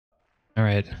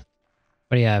Alright.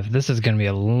 What do you have? This is gonna be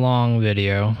a long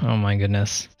video. Oh my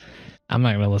goodness. I'm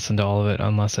not gonna listen to all of it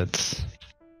unless it's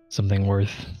something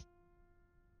worth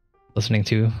listening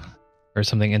to, or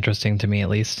something interesting to me at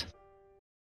least.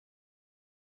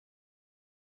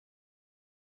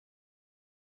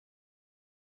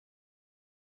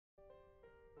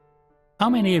 How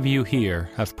many of you here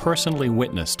have personally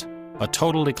witnessed a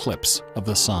total eclipse of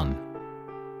the sun?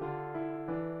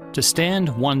 To stand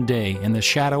one day in the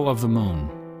shadow of the moon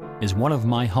is one of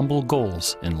my humble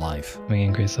goals in life. Let me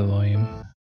increase the volume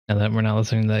now that we're not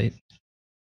listening to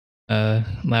that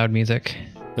loud music.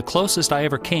 The closest I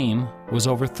ever came was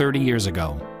over 30 years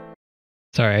ago.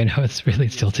 Sorry, I know it's really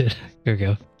stilted. Here we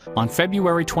go. On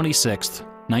February 26th,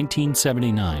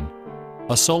 1979,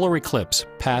 a solar eclipse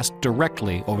passed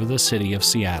directly over the city of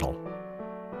Seattle.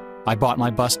 I bought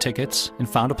my bus tickets and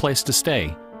found a place to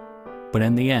stay, but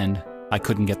in the end, I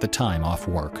couldn't get the time off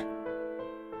work.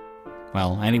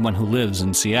 Well, anyone who lives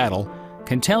in Seattle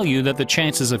can tell you that the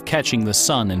chances of catching the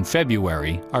sun in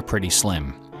February are pretty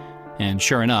slim. And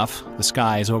sure enough, the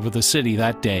skies over the city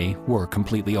that day were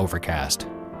completely overcast.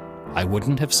 I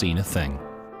wouldn't have seen a thing.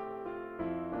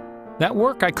 That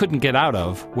work I couldn't get out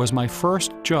of was my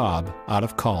first job out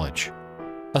of college.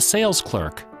 A sales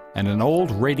clerk at an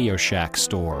old Radio Shack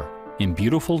store in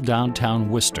beautiful downtown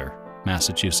Worcester,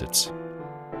 Massachusetts.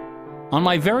 On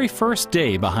my very first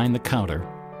day behind the counter,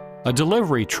 a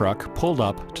delivery truck pulled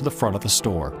up to the front of the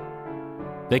store.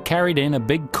 They carried in a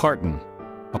big carton,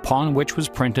 upon which was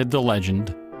printed the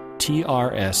legend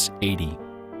TRS-80.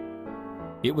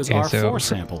 It was our floor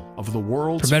sample of the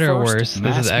world's first. For better or worse,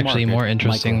 this is actually more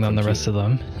interesting than the rest of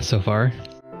them so far.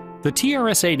 The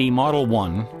TRS-80 Model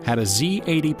 1 had a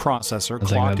Z80 processor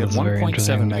clocked at 1.7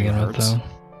 MHz,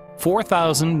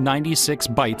 4,096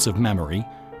 bytes of memory,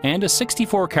 and a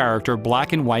 64-character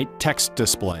black and white text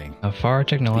display. How far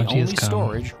technology has come. The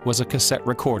only storage was a cassette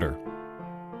recorder.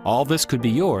 All this could be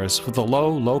yours for the low,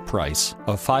 low price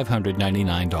of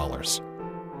 $599.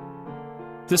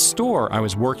 The store I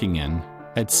was working in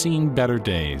had seen better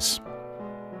days.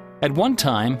 At one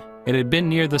time, it had been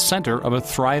near the center of a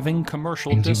thriving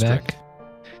commercial district.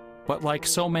 But like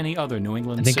so many other New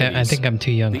England cities, I think I'm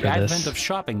too young for this. The advent of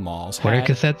shopping malls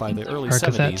had, by the early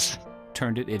 70s,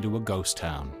 turned it into a ghost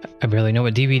town. I barely know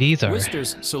what DVDs are.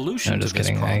 Worcester's solution to this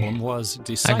problem was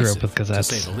decisive, I grew up with cassettes, to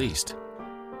say the least.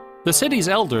 The city's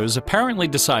elders apparently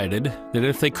decided that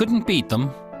if they couldn't beat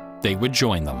them, they would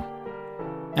join them.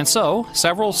 And so,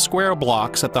 several square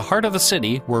blocks at the heart of the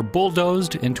city were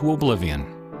bulldozed into oblivion,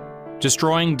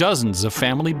 destroying dozens of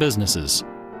family businesses,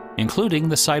 including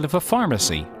the site of a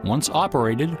pharmacy once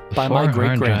operated by my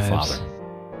great-grandfather.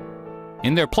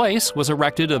 In their place was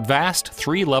erected a vast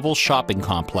 3-level shopping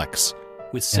complex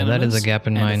with cinemas that is a gap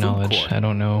in my knowledge. Court. I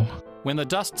don't know when the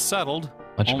dust settled,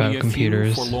 much only about a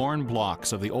computers. few forlorn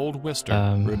blocks of the old Worcester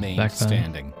remained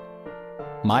standing.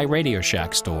 My Radio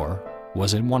Shack store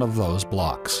was in one of those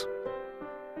blocks.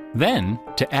 Then,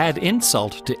 to add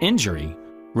insult to injury,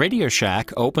 Radio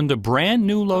Shack opened a brand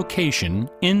new location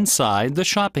inside the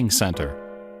shopping center,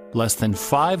 less than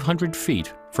 500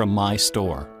 feet from my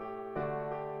store.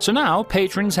 So now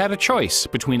patrons had a choice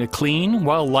between a clean,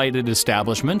 well-lighted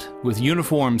establishment with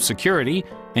uniformed security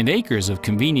and acres of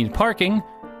convenient parking,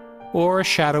 or a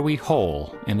shadowy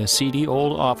hole in a seedy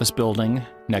old office building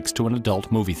next to an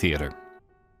adult movie theater.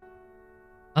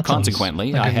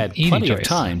 Consequently, I had plenty of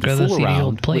time to fool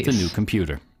around with the new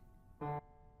computer.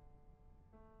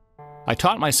 I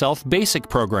taught myself basic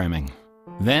programming.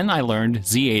 Then I learned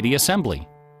Z80 assembly.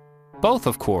 Both,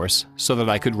 of course, so that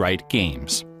I could write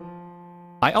games.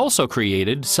 I also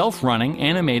created self-running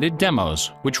animated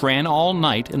demos, which ran all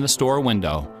night in the store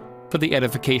window for the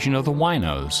edification of the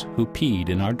winos who peed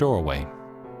in our doorway.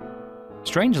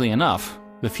 Strangely enough,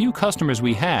 the few customers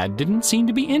we had didn't seem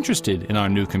to be interested in our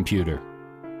new computer,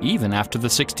 even after the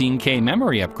 16K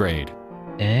memory upgrade.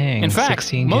 Dang, in fact,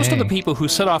 16K. Most of the people who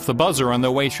set off the buzzer on their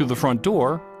way through the front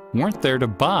door weren't there to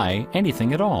buy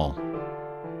anything at all.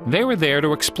 They were there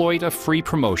to exploit a free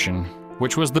promotion,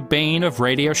 which was the bane of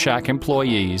Radio Shack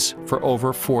employees for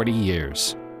over 40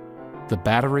 years. The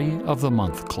Battery of the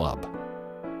Month Club.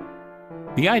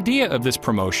 The idea of this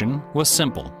promotion was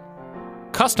simple.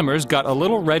 Customers got a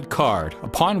little red card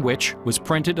upon which was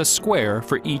printed a square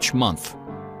for each month.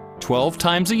 12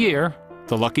 times a year,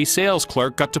 the lucky sales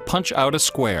clerk got to punch out a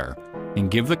square and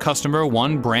give the customer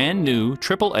one brand new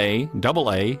AAA,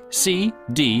 AA, C,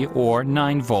 D, or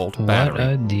 9-volt battery.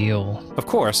 What a deal. Of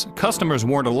course, customers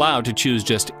weren't allowed to choose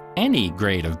just any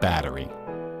grade of battery.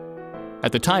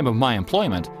 At the time of my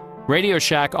employment, Radio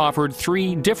Shack offered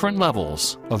 3 different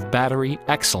levels of battery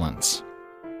excellence.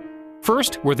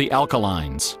 First were the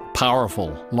alkalines,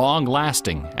 powerful,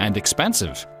 long-lasting, and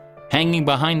expensive, hanging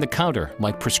behind the counter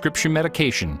like prescription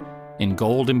medication in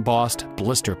gold-embossed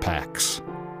blister packs.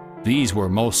 These were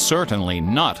most certainly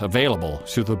not available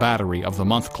through the Battery of the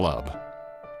Month Club.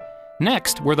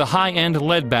 Next were the high-end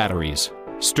lead batteries,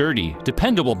 sturdy,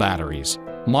 dependable batteries,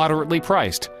 moderately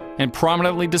priced, and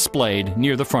prominently displayed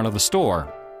near the front of the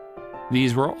store.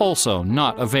 These were also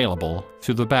not available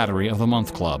through the Battery of the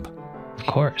Month Club. Of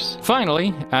course.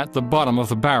 Finally, at the bottom of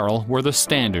the barrel were the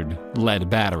standard lead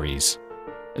batteries.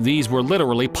 These were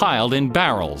literally piled in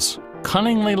barrels,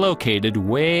 cunningly located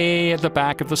way at the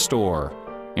back of the store,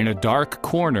 in a dark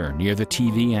corner near the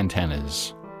TV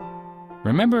antennas.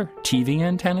 Remember TV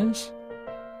antennas?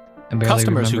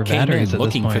 Customers who came in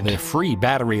looking for their free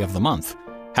Battery of the Month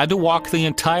had to walk the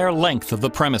entire length of the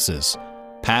premises,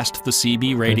 past the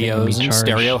CB radios and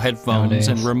stereo headphones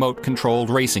and remote-controlled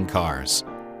racing cars.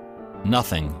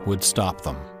 Nothing would stop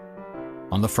them.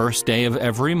 On the first day of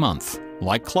every month,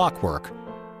 like clockwork,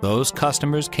 those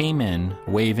customers came in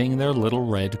waving their little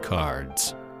red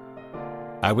cards.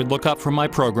 I would look up from my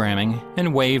programming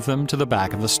and wave them to the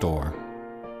back of the store.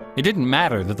 It didn't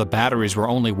matter that the batteries were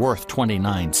only worth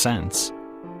 29 cents.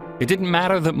 It didn't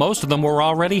matter that most of them were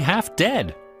already half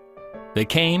dead. They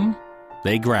came,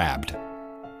 they grabbed.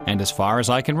 And as far as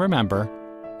I can remember,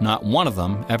 not one of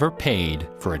them ever paid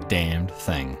for a damned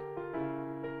thing.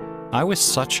 I was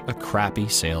such a crappy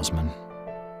salesman.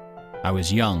 I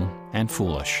was young and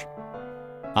foolish.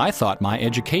 I thought my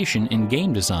education in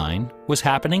game design was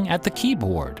happening at the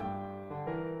keyboard.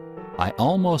 I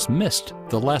almost missed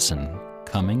the lesson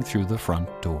coming through the front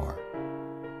door.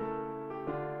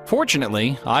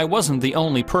 Fortunately, I wasn't the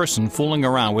only person fooling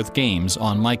around with games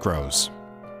on micros.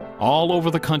 All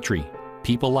over the country,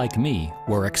 people like me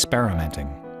were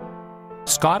experimenting.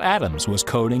 Scott Adams was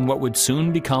coding what would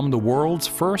soon become the world's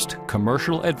first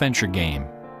commercial adventure game.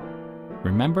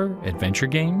 Remember adventure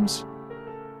games?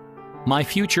 My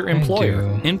future employer,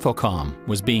 Infocom,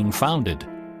 was being founded,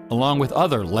 along with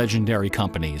other legendary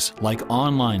companies like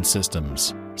Online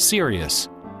Systems, Sirius,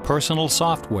 Personal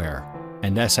Software,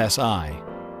 and SSI.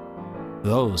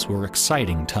 Those were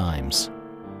exciting times.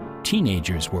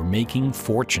 Teenagers were making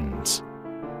fortunes.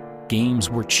 Games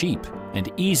were cheap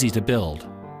and easy to build.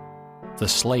 The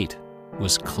slate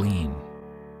was clean.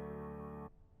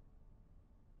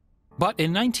 But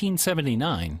in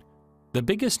 1979, the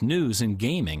biggest news in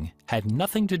gaming had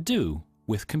nothing to do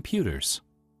with computers.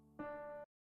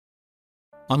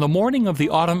 On the morning of the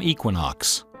autumn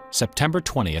equinox, September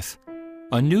 20th,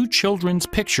 a new children's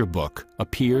picture book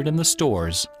appeared in the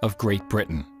stores of Great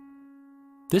Britain.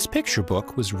 This picture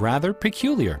book was rather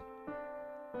peculiar.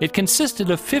 It consisted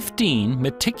of 15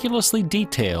 meticulously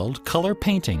detailed color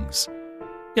paintings,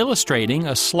 illustrating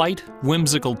a slight,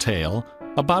 whimsical tale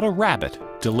about a rabbit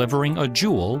delivering a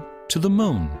jewel to the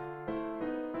moon.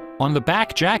 On the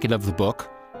back jacket of the book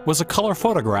was a color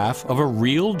photograph of a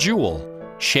real jewel,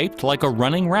 shaped like a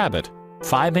running rabbit,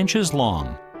 5 inches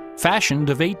long, fashioned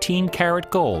of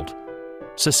 18-karat gold,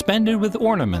 suspended with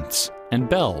ornaments and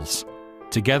bells,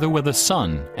 together with a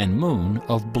sun and moon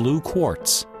of blue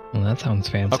quartz. Well, that sounds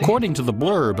fancy. According to the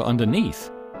blurb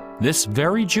underneath, this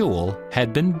very jewel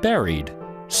had been buried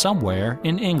somewhere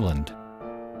in England.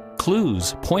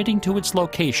 Clues pointing to its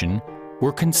location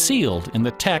were concealed in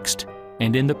the text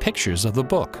and in the pictures of the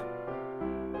book.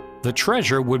 The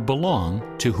treasure would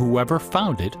belong to whoever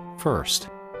found it first.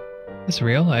 It's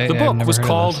real? The book was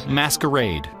called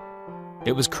Masquerade.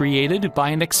 It was created by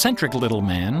an eccentric little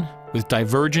man with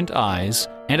divergent eyes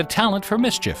and a talent for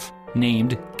mischief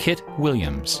named Kit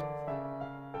Williams.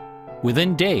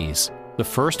 Within days, the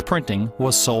first printing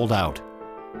was sold out,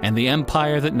 and the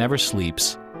empire that never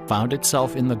sleeps found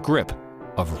itself in the grip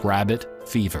of rabbit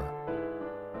fever.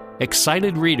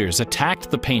 Excited readers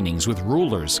attacked the paintings with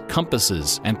rulers,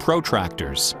 compasses, and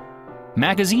protractors.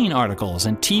 Magazine articles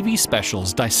and TV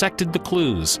specials dissected the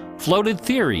clues, floated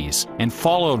theories, and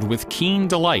followed with keen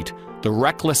delight the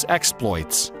reckless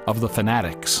exploits of the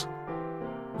fanatics.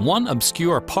 One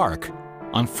obscure park,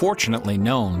 unfortunately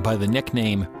known by the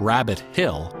nickname Rabbit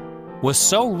Hill, was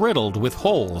so riddled with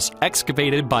holes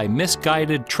excavated by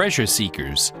misguided treasure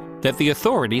seekers that the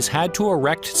authorities had to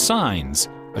erect signs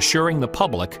assuring the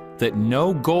public that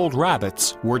no gold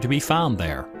rabbits were to be found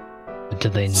there. But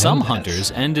did they know Some this?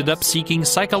 hunters ended up seeking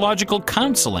psychological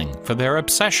counseling for their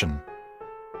obsession.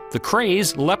 The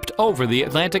craze leapt over the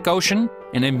Atlantic Ocean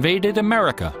and invaded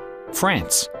America,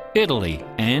 France, Italy,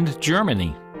 and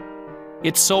Germany.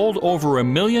 It sold over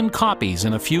 1 million copies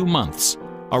in a few months,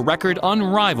 a record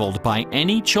unrivaled by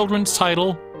any children's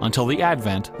title until the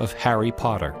advent of Harry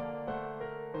Potter.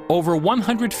 over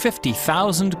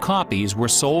 150,000 copies were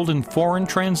sold in foreign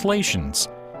translations,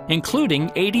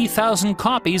 including 80,000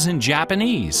 copies in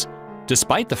Japanese,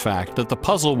 despite the fact that the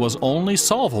puzzle was only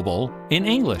solvable in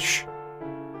English.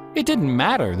 It didn't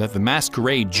matter that the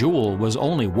masquerade jewel was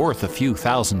only worth a few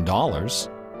 $1,000s.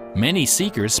 Many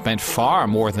seekers spent far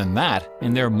more than that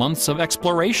in their months of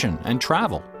exploration and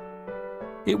travel.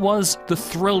 It was the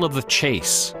thrill of the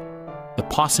chase, the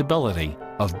possibility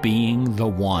of being the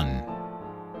one.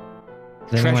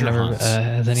 Has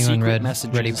anyone read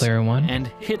messages Ready Player One? And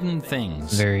hidden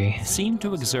things Very. seem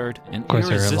to exert an Of course,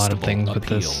 there are a lot of irresistible things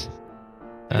appeal. with this.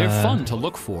 They're fun to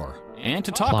look for and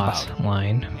to talk Plot about.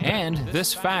 line. And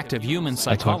this fact of human That's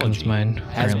what comes psychology to mind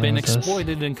has currently been with this.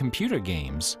 exploited in computer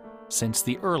games since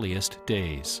the earliest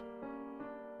days.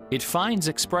 It finds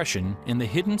expression in the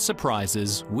hidden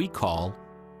surprises we call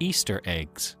Easter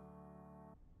eggs.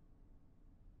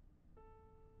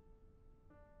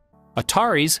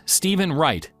 Atari's Stephen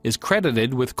Wright is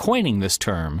credited with coining this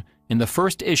term in the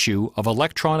first issue of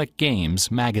Electronic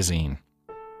Games magazine.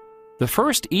 The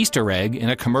first Easter egg in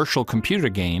a commercial computer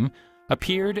game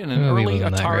appeared in an early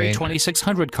Atari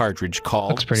 2600 cartridge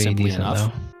called, Looks pretty simply decent, enough,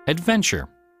 though. Adventure.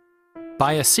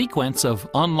 By a sequence of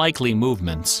unlikely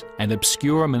movements and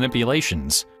obscure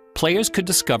manipulations, players could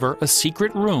discover a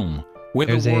secret room where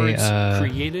There's the words a,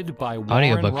 created by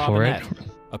Warren audiobook for it, Robinette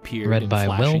appeared read in by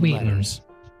Will flashing Wheaton. letters.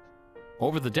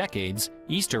 Over the decades,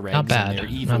 Easter eggs Not bad. and their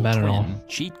evil Not bad at all. twin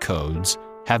cheat codes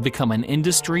have become an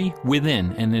industry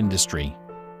within an industry.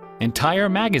 Entire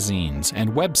magazines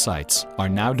and websites are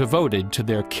now devoted to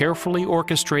their carefully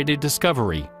orchestrated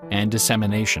discovery and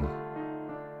dissemination.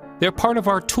 They're part of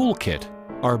our toolkit,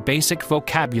 our basic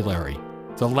vocabulary,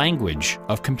 the language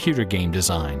of computer game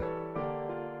design.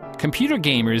 Computer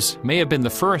gamers may have been the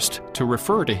first to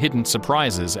refer to hidden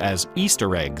surprises as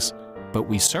Easter eggs, but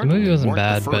we certainly wasn't weren't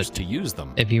bad, the first but to use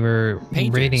them. If you were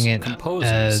Painters, rating it composers,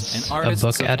 as and a artists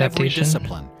book of every adaptation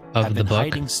discipline of have the been book,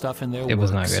 hiding stuff in their it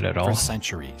was not works good at all. for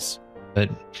centuries. but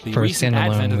The for a recent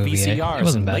standalone advent of movie, it VCRs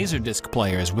wasn't and bad. Laserdisc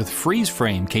players with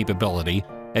freeze-frame capability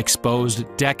exposed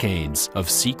decades of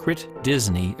secret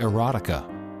Disney erotica.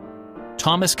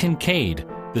 Thomas Kincaid,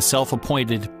 the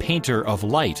self-appointed painter of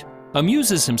light,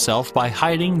 amuses himself by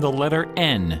hiding the letter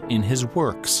N in his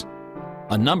works.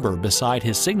 A number beside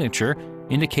his signature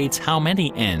indicates how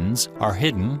many N's are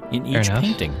hidden in Fair each enough.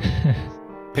 painting.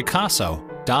 Picasso,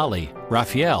 Dali,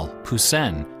 Raphael,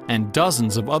 Poussin, and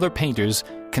dozens of other painters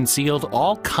concealed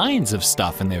all kinds of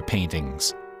stuff in their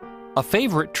paintings. A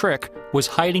favorite trick was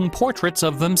hiding portraits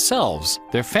of themselves,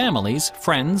 their families,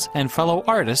 friends, and fellow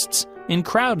artists in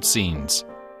crowd scenes.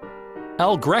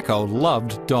 El Greco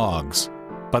loved dogs,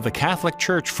 but the Catholic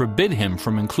Church forbid him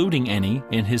from including any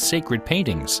in his sacred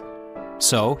paintings.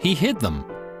 So he hid them,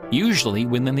 usually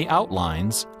within the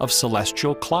outlines of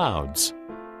celestial clouds.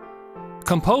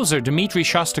 Composer Dmitri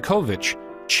Shostakovich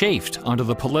chafed under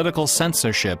the political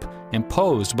censorship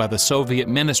imposed by the Soviet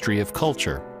Ministry of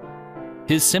Culture.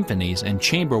 His symphonies and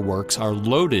chamber works are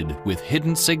loaded with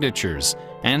hidden signatures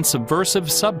and subversive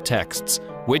subtexts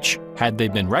which, had they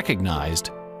been recognized,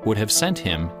 would have sent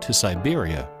him to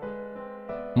Siberia.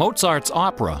 Mozart's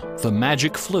opera, The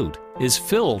Magic Flute, is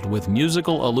filled with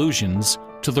musical allusions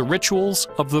to the rituals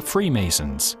of the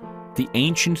Freemasons, the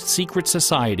ancient secret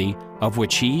society of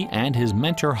which he and his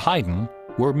mentor Haydn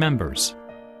were members.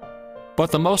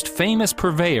 But the most famous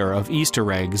purveyor of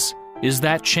Easter eggs is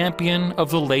that champion of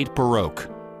the late Baroque,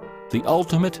 the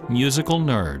ultimate musical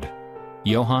nerd,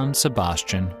 Johann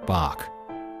Sebastian Bach.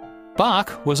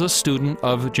 Bach was a student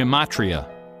of gematria,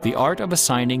 the art of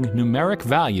assigning numeric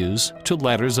values to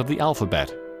letters of the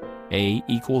alphabet. A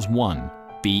equals 1,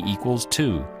 B equals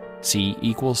 2, C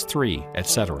equals 3,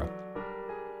 etc.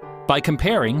 By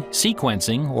comparing,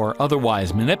 sequencing, or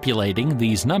otherwise manipulating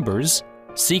these numbers,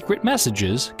 secret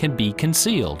messages can be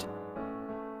concealed.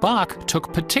 Bach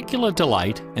took particular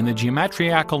delight in the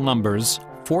geometrical numbers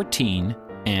 14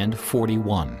 and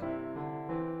 41.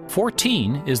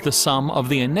 14 is the sum of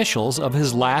the initials of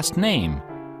his last name.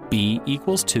 B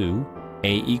equals 2,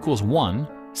 A equals 1,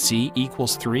 C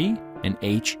equals 3, and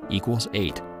H equals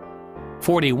 8.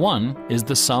 41 is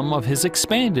the sum of his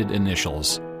expanded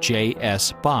initials,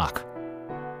 J.S. Bach.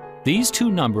 These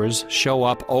two numbers show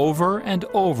up over and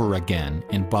over again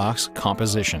in Bach's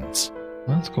compositions.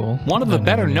 That's cool. One of the Didn't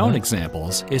better know known that.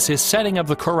 examples is his setting of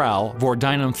the chorale Vor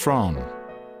deinem Thron.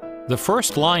 The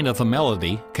first line of the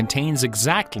melody contains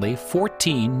exactly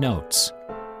 14 notes,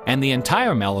 and the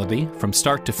entire melody from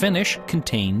start to finish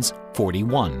contains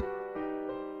 41.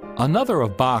 Another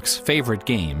of Bach's favorite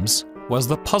games was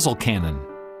the puzzle canon.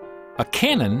 A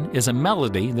canon is a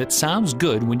melody that sounds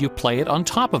good when you play it on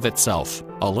top of itself,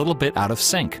 a little bit out of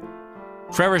sync.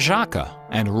 Frere Jacques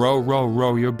and Row, Row,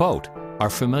 Row Your Boat are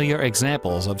familiar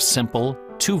examples of simple,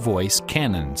 two-voice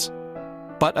canons.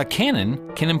 But a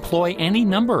canon can employ any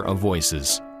number of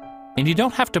voices. And you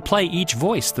don't have to play each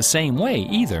voice the same way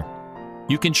either.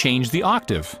 You can change the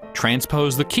octave,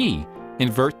 transpose the key,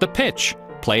 invert the pitch,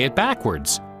 play it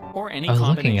backwards, or any combination. I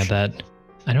was looking at that.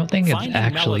 I don't think it's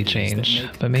actually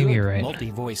changed, but maybe you're right.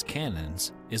 Multi-voice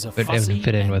canons is a but it would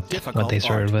fit in with what they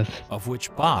started with. Of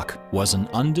which Bach was an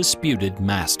undisputed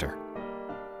master.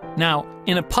 Now,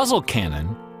 in a puzzle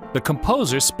canon, the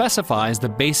composer specifies the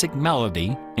basic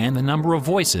melody and the number of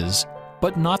voices,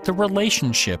 but not the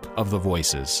relationship of the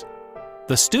voices.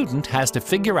 The student has to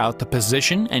figure out the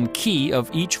position and key of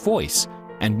each voice,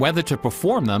 and whether to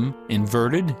perform them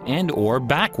inverted and/or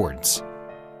backwards.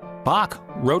 Bach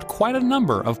wrote quite a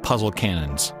number of puzzle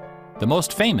canons. The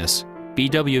most famous,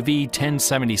 BWV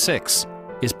 1076,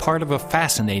 is part of a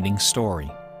fascinating story.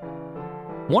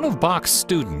 One of Bach's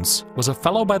students was a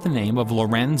fellow by the name of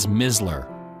Lorenz Misler,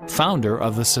 founder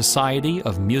of the Society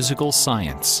of Musical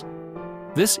Science.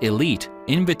 This elite,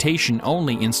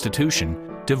 invitation-only institution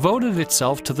devoted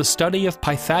itself to the study of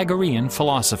Pythagorean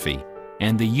philosophy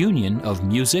and the union of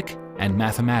music and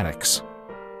mathematics.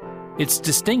 Its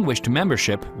distinguished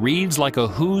membership reads like a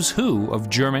who's who of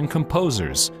German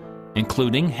composers,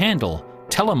 including Handel,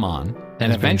 Telemann,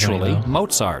 and eventually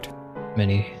Mozart.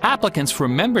 Applicants for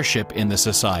membership in the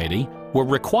society were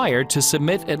required to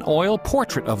submit an oil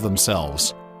portrait of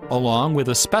themselves, along with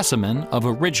a specimen of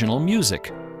original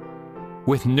music.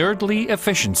 With nerdly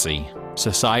efficiency,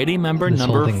 Society member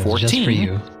number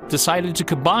 14 decided to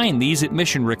combine these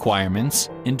admission requirements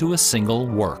into a single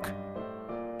work.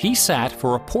 He sat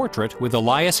for a portrait with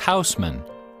Elias Hausmann,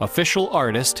 official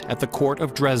artist at the court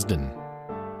of Dresden.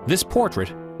 This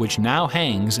portrait, which now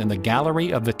hangs in the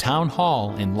gallery of the town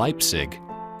hall in Leipzig,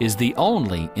 is the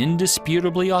only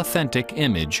indisputably authentic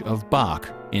image of Bach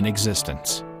in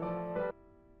existence.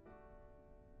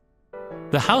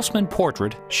 The Hausmann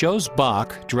portrait shows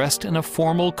Bach dressed in a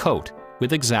formal coat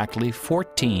with exactly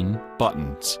 14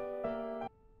 buttons.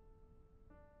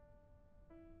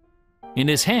 In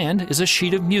his hand is a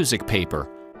sheet of music paper,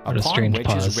 upon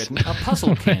which is written a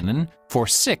puzzle canon for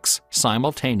 6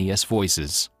 simultaneous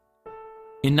voices.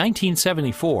 In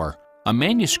 1974, a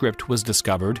manuscript was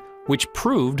discovered which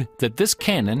proved that this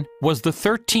canon was the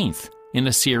 13th in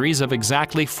a series of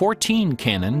exactly 14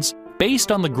 canons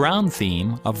based on the ground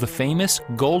theme of the famous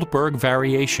Goldberg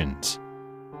variations.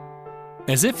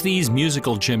 As if these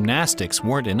musical gymnastics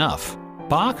weren't enough,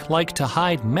 Bach liked to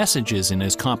hide messages in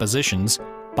his compositions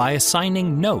by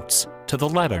assigning notes to the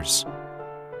letters.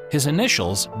 His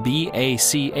initials,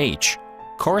 B-A-C-H,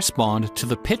 correspond to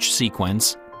the pitch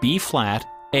sequence B-flat,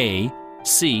 A,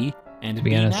 C, and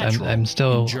B natural I'm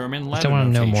still, German I still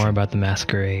want to know more about the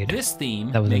Masquerade. This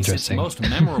theme that was makes interesting. its most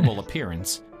memorable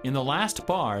appearance in the last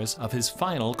bars of his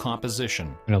final composition,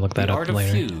 I'm gonna look that The up Art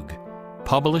later. of Fugue,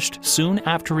 published soon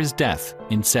after his death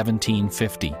in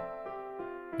 1750.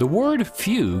 The word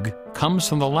fugue comes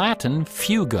from the Latin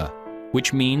fuga,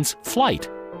 which means flight,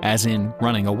 as in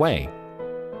running away.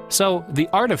 So the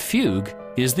art of fugue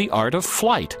is the art of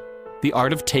flight, the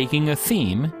art of taking a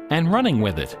theme and running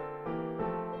with it.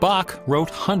 Bach wrote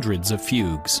hundreds of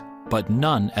fugues, but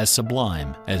none as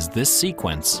sublime as this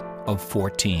sequence of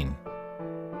 14.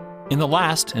 In the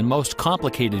last and most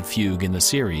complicated fugue in the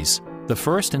series, the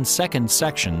first and second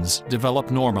sections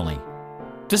develop normally.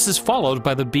 This is followed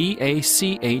by the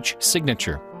B-A-C-H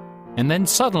signature, and then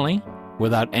suddenly,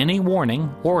 without any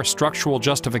warning or structural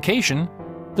justification,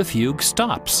 the fugue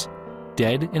stops,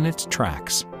 dead in its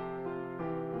tracks.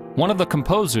 One of the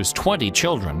composer's 20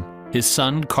 children, his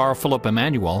son Carl Philipp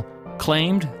Emanuel,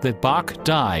 claimed that Bach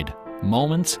died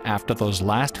moments after those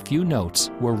last few notes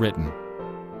were written.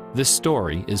 This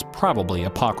story is probably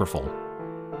apocryphal.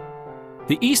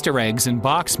 The Easter eggs in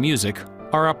Bach's music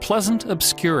are a pleasant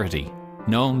obscurity,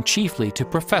 known chiefly to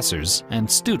professors and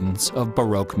students of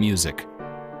Baroque music.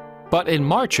 But in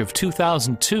March of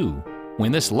 2002,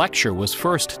 when this lecture was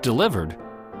first delivered,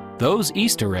 those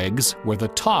Easter eggs were the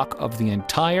talk of the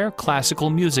entire classical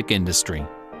music industry.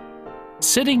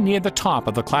 Sitting near the top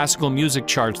of the classical music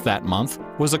charts that month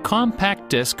was a compact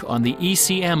disc on the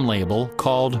ECM label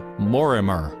called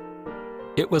Moriarty.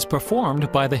 It was performed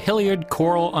by the Hilliard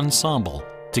Choral Ensemble,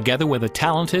 together with a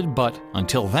talented but,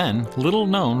 until then,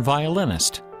 little-known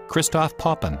violinist, Christoph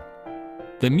Poppen.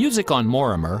 The music on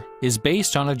Moriarty is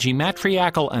based on a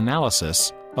geometrical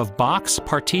analysis of Bach's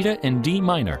Partita in D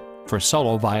minor for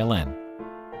solo violin.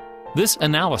 This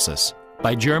analysis,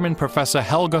 by German professor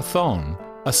Helga Thon,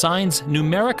 assigns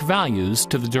numeric values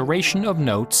to the duration of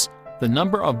notes, the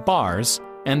number of bars,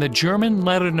 and the German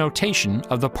letter notation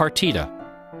of the partita.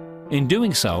 In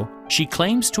doing so, she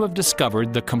claims to have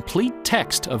discovered the complete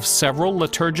text of several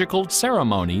liturgical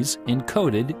ceremonies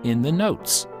encoded in the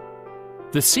notes.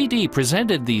 The CD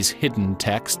presented these hidden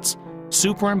texts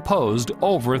superimposed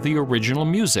over the original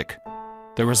music.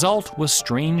 The result was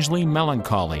strangely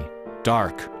melancholy,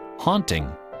 dark,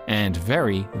 haunting, and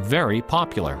very, very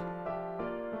popular.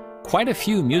 Quite a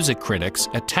few music critics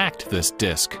attacked this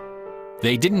disc.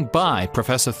 They didn't buy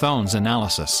Professor Thone's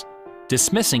analysis,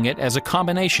 dismissing it as a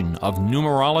combination of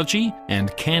numerology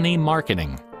and canny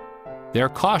marketing. Their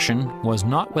caution was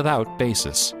not without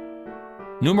basis.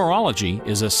 Numerology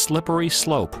is a slippery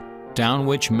slope down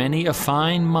which many a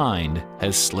fine mind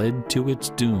has slid to its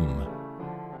doom.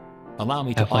 Allow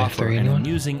me to offer an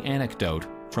amusing anecdote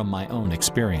from my own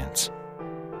experience.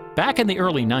 Back in the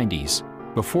early 90s,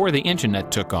 before the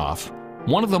internet took off,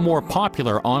 one of the more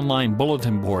popular online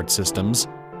bulletin board systems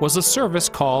was a service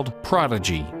called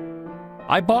Prodigy.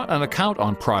 I bought an account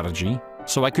on Prodigy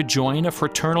so I could join a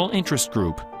fraternal interest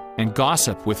group and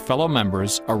gossip with fellow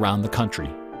members around the country.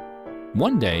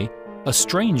 One day, a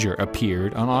stranger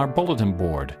appeared on our bulletin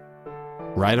board.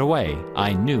 Right away,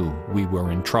 I knew we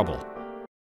were in trouble.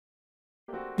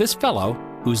 This fellow,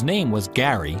 whose name was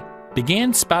Gary,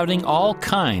 began spouting all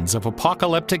kinds of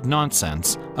apocalyptic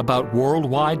nonsense about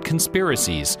worldwide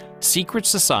conspiracies, secret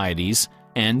societies,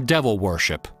 and devil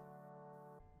worship.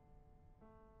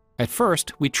 At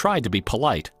first, we tried to be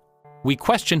polite. We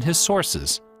questioned his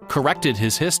sources, corrected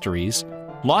his histories,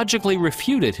 logically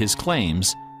refuted his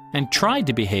claims, and tried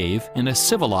to behave in a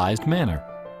civilized manner.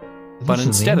 But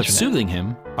instead of soothing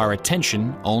him, our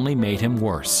attention only made him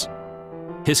worse.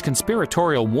 His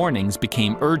conspiratorial warnings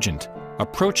became urgent,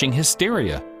 approaching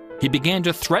hysteria. He began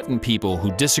to threaten people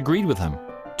who disagreed with him.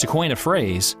 To coin a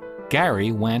phrase,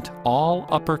 Gary went all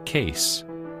uppercase.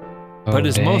 But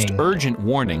his most urgent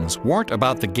warnings weren't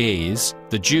about the gays,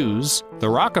 the Jews, the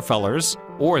Rockefellers,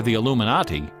 or the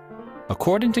Illuminati.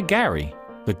 According to Gary,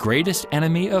 the greatest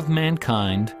enemy of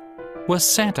mankind was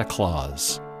Santa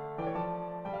Claus.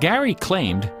 Gary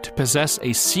claimed to possess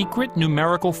a secret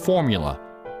numerical formula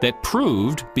that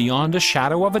proved beyond a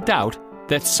shadow of a doubt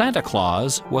that Santa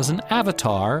Claus was an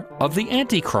avatar of the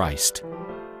Antichrist.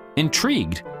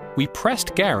 Intrigued, we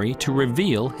pressed Gary to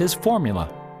reveal his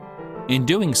formula. In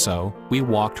doing so, we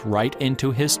walked right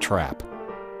into his trap.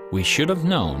 We should have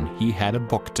known he had a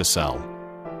book to sell.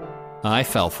 I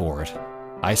fell for it.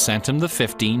 I sent him the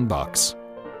 $15.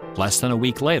 Less than a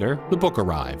week later, the book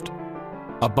arrived.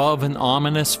 Above an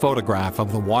ominous photograph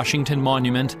of the Washington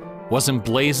Monument was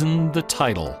emblazoned the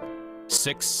title,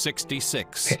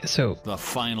 666, okay, so The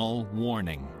Final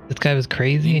Warning. This guy was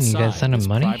crazy and you guys sent him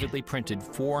money? Privately printed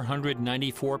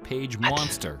 494-page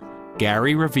monster.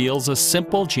 Gary reveals a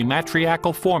simple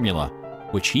geometrical formula,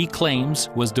 which he claims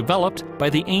was developed by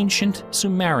the ancient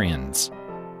Sumerians.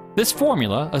 This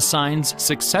formula assigns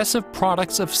successive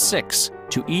products of 6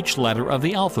 to each letter of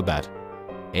the alphabet.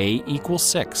 A equals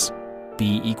 6,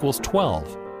 B equals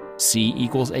 12, C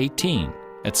equals 18,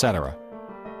 etc.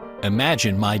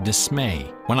 Imagine my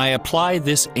dismay when I applied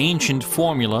this ancient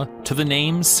formula to the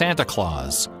name Santa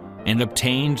Claus and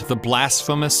obtained the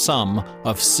blasphemous sum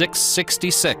of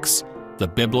 666, the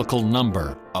biblical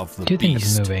number of the beast. Do you think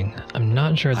it's moving? I'm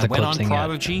not sure it's I went on eclipsing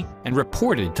Prodigy yet. and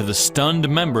reported to the stunned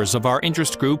members of our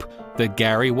interest group that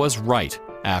Gary was right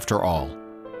after all.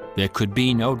 There could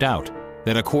be no doubt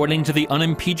that according to the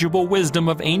unimpeachable wisdom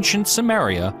of ancient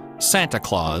Samaria, Santa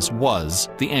Claus was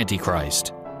the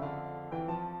Antichrist.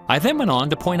 I then went on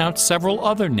to point out several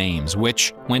other names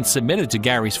which, when submitted to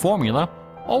Gary's formula,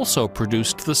 also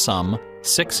produced the sum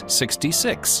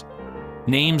 666.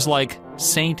 Names like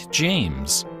St.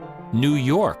 James, New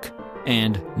York,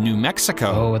 and New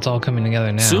Mexico. Oh, it's all coming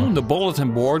together now. Soon the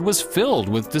bulletin board was filled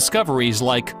with discoveries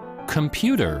like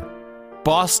computer,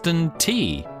 Boston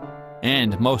tea,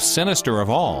 and most sinister of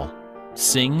all,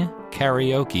 sing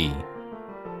karaoke.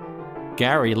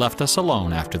 Gary left us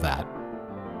alone after that.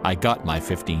 I got my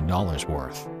 $15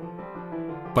 worth.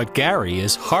 But Gary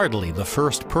is hardly the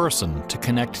first person to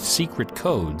connect secret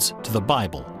codes to the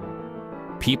Bible.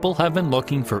 People have been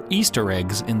looking for Easter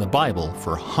eggs in the Bible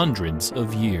for hundreds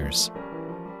of years.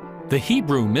 The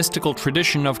Hebrew mystical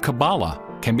tradition of Kabbalah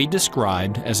can be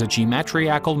described as a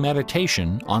geometrical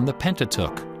meditation on the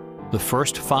Pentateuch, the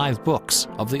first 5 books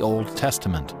of the Old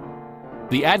Testament.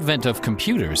 The advent of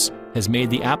computers has made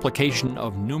the application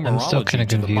of numerology I'm still kind of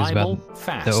to the confused Bible about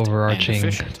fast the overarching and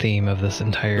efficient. theme of this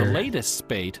entire The latest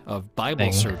spate of Bible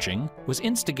thing. searching was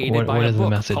instigated What by a is the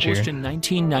book message published here? in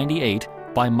 1998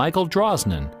 by Michael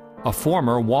Drosnin, a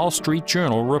former Wall Street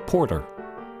Journal reporter.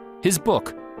 His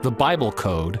book, The Bible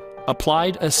Code,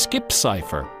 applied a skip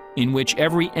cipher in which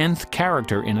every nth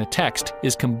character in a text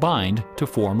is combined to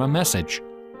form a message.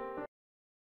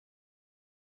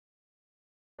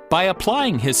 By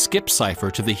applying his skip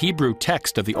cipher to the Hebrew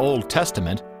text of the Old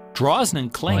Testament,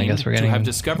 Drosnin claimed to have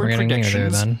discovered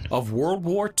predictions of World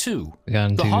War II,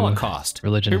 the Holocaust,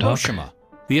 Hiroshima,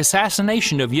 the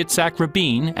assassination of Yitzhak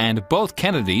Rabin and both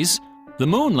Kennedys, the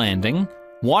moon landing,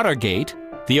 Watergate,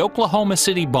 the Oklahoma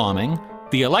City bombing,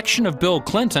 the election of Bill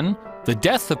Clinton, the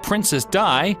death of Princess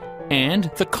Di, and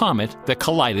the comet that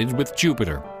collided with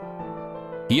Jupiter.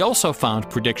 He also found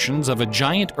predictions of a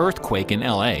giant earthquake in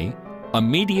LA, a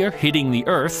meteor hitting the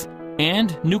Earth,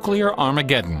 and nuclear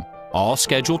Armageddon, all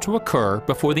scheduled to occur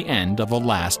before the end of the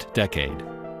last decade.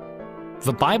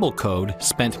 The Bible Code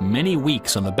spent many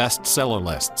weeks on the bestseller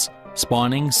lists,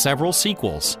 spawning several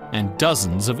sequels and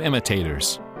dozens of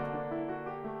imitators.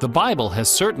 The Bible has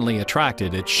certainly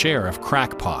attracted its share of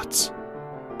crackpots,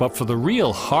 but for the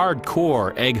real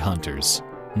hardcore egg hunters,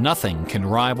 nothing can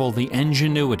rival the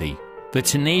ingenuity, the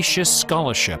tenacious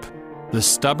scholarship, the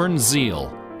stubborn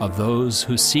zeal of those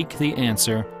who seek the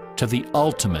answer to the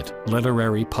ultimate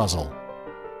literary puzzle,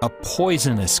 a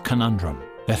poisonous conundrum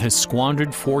that has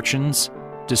squandered fortunes,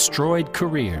 destroyed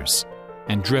careers,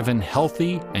 and driven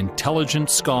healthy, intelligent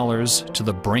scholars to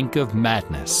the brink of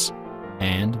madness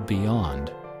and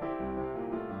beyond.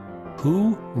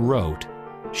 Who wrote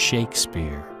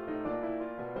Shakespeare?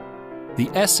 The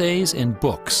essays and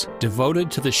books devoted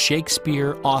to the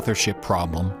Shakespeare authorship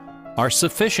problem are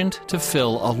sufficient to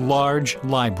fill a large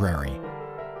library.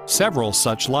 Several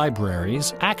such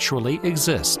libraries actually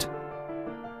exist.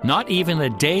 Not even a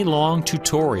day-long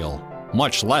tutorial,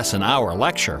 much less an hour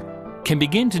lecture, can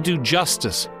begin to do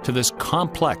justice to this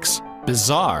complex,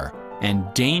 bizarre, and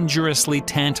dangerously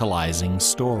tantalizing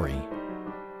story.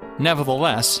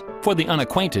 Nevertheless, for the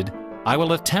unacquainted, I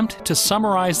will attempt to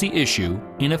summarize the issue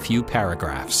in a few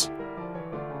paragraphs.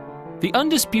 The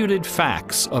undisputed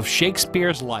facts of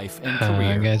Shakespeare's life and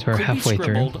career guys, we're could be halfway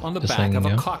scribbled through. on the Just back of letting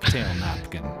you a know. cocktail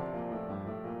napkin.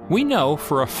 We know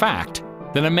for a fact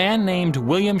that a man named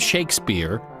William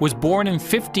Shakespeare was born in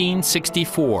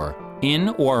 1564 in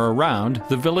or around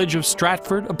the village of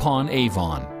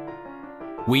Stratford-upon-Avon.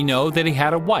 We know that he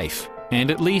had a wife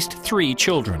and at least 3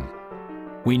 children.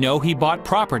 We know he bought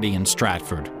property in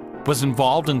Stratford, was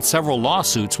involved in several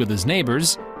lawsuits with his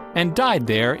neighbors, and died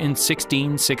there in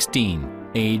 1616,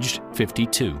 aged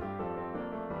 52.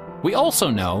 We also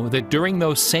know that during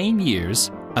those same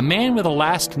years, a man with a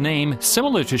last name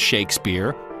similar to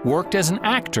Shakespeare worked as an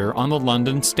actor on the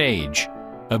London stage,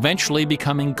 eventually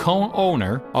becoming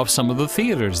co-owner of some of the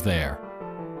theaters there.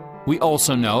 We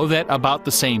also know that about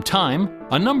the same time,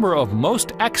 a number of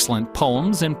most excellent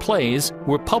poems and plays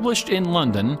were published in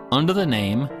London under the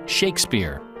name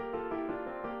Shakespeare.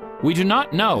 We do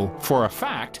not know for a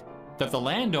fact that the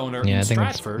landowner in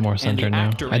Stratford more and the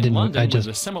actor in London with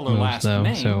a similar last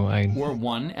name were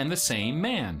one and the same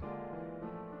man.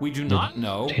 We do not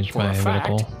know for a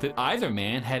fact that either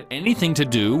man had anything to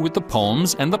do with the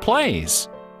poems and the plays.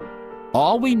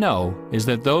 All we know is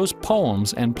that those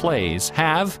poems and plays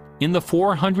have, in the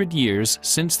 400 years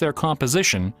since their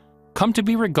composition, come to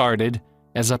be regarded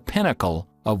as a pinnacle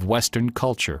of Western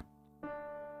culture.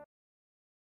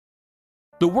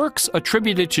 The works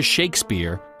attributed to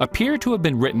Shakespeare appear to have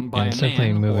been written by a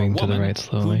man or woman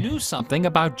who knew something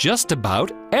about just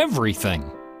about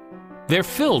everything. They're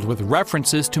filled with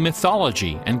references to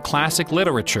mythology and classic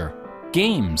literature,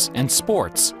 games and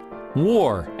sports,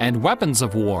 war and weapons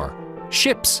of war,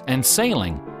 ships and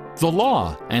sailing, the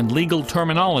law and legal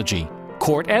terminology,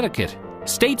 court etiquette,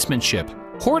 statesmanship,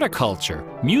 horticulture,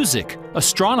 music,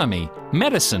 astronomy,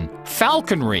 medicine,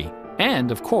 falconry,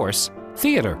 and, of course,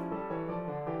 theater.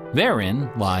 Therein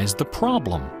lies the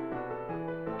problem.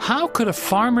 How could a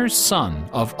farmer's son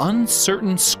of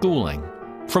uncertain schooling,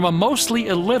 from a mostly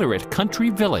illiterate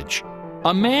country village,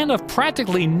 a man of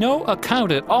practically no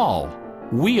account at all,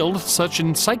 wield such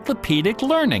encyclopedic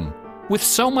learning, with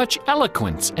so much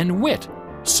eloquence and wit,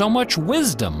 so much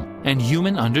wisdom and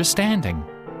human understanding?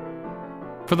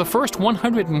 For the first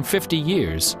 150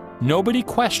 years, nobody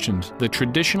questioned the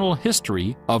traditional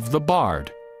history of the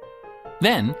bard.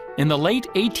 Then, in the late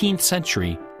 18th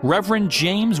century, Reverend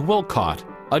James Wilcott,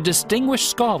 a distinguished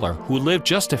scholar who lived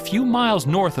just a few miles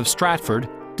north of Stratford,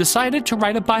 decided to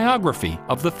write a biography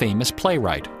of the famous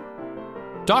playwright.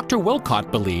 Dr.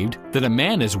 Wilcott believed that a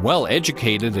man as well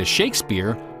educated as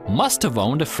Shakespeare must have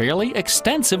owned a fairly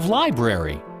extensive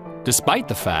library, despite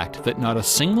the fact that not a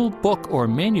single book or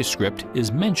manuscript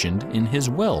is mentioned in his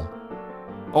will.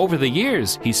 Over the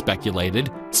years, he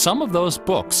speculated, some of those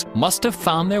books must have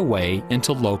found their way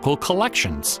into local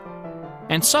collections.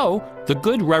 And so, the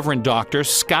good Reverend Doctor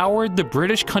scoured the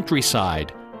British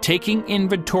countryside, taking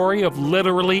inventory of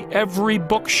literally every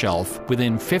bookshelf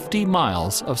within 50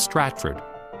 miles of Stratford.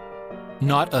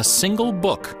 Not a single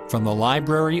book from the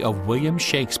library of William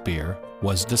Shakespeare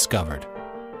was discovered.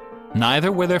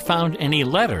 Neither were there found any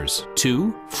letters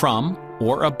to, from,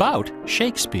 or about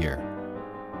Shakespeare.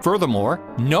 Furthermore,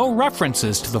 no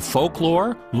references to the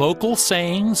folklore, local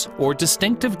sayings, or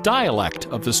distinctive dialect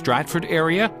of the Stratford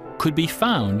area could be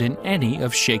found in any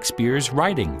of Shakespeare's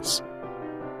writings.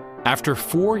 After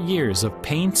 4 years of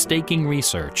painstaking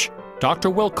research, Dr.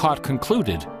 Wilcott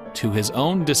concluded, to his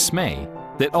own dismay,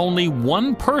 that only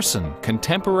one person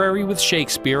contemporary with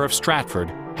Shakespeare of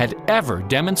Stratford had ever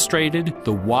demonstrated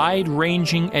the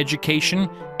wide-ranging education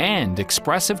and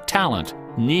expressive talent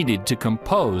needed to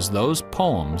compose those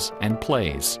poems and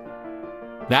plays.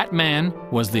 That man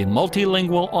was the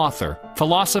multilingual author,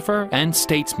 philosopher, and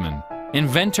statesman,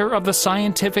 inventor of the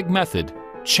scientific method,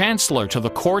 Chancellor to the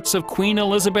courts of Queen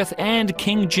Elizabeth and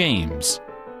King James,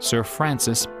 Sir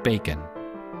Francis Bacon.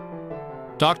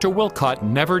 Dr. Wilcott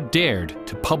never dared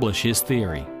to publish his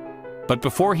theory, but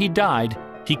before he died,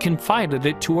 he confided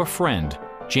it to a friend,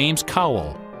 James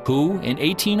Cowell, who, in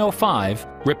 1805,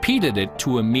 repeated it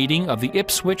to a meeting of the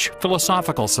Ipswich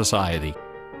Philosophical Society.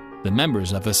 The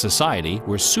members of the society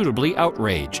were suitably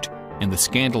outraged, and the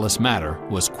scandalous matter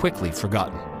was quickly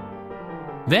forgotten.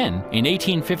 Then, in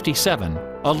 1857,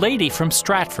 a lady from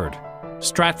Stratford,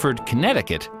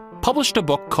 Connecticut, published a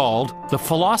book called The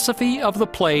Philosophy of the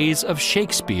Plays of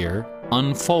Shakespeare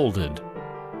Unfolded.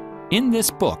 In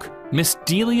this book, Miss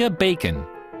Delia Bacon,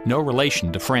 no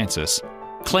relation to Francis,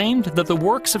 claimed that the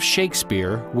works of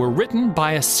Shakespeare were written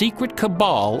by a secret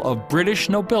cabal of British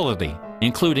nobility,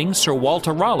 including Sir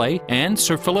Walter Raleigh and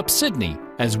Sir Philip Sidney,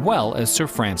 as well as Sir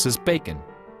Francis Bacon.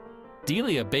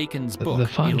 Delia Bacon's book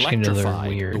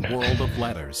electrified the world of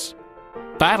letters.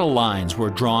 Battle lines were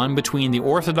drawn between the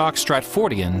orthodox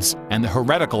Stratfordians and the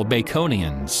heretical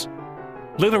Baconians.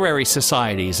 Literary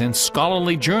societies and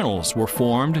scholarly journals were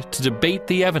formed to debate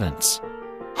the evidence.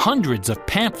 Hundreds of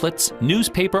pamphlets,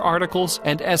 newspaper articles,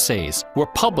 and essays were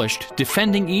published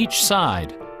defending each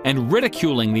side and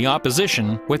ridiculing the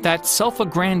opposition with that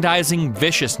self-aggrandizing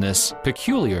viciousness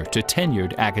peculiar to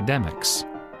tenured academics.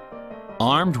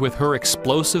 Armed with her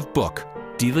explosive book,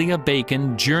 Delia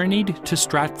Bacon journeyed to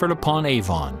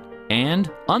Stratford-upon-Avon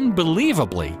and,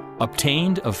 unbelievably,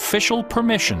 obtained official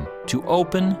permission to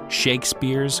open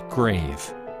Shakespeare's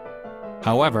grave.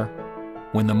 However,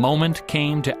 when the moment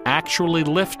came to actually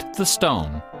lift the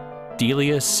stone,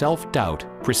 Delia's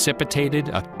self-doubt precipitated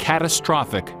a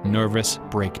catastrophic nervous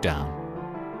breakdown.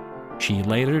 She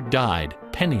later died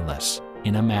penniless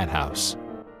in a madhouse.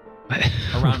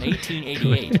 Around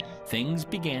 1888, things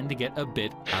began to get a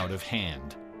bit out of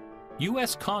hand.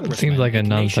 U.S. Congressman seems like a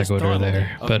non sequitur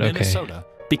there, of but Minnesota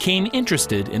became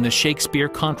interested in the Shakespeare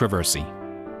controversy.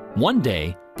 One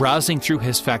day, browsing through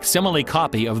his facsimile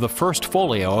copy of the first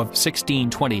folio of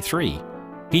 1623,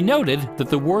 he noted that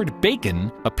the word bacon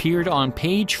appeared on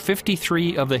page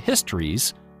 53 of the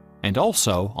histories and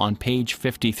also on page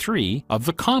 53 of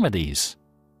the comedies.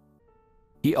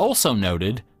 He also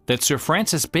noted that Sir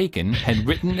Francis Bacon had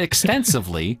written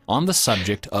extensively on the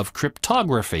subject of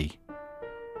cryptography.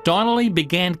 Donnelly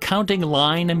began counting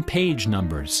line and page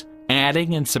numbers,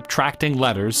 adding and subtracting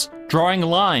letters, drawing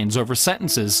lines over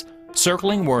sentences,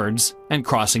 circling words, and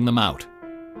crossing them out.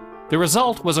 The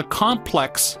result was a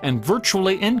complex and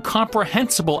virtually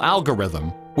incomprehensible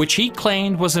algorithm which he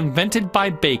claimed was invented by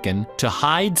Bacon to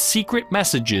hide secret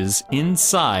messages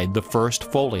inside the first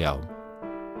folio.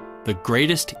 The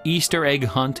greatest Easter egg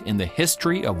hunt in the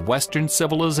history of Western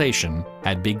civilization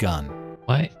had begun.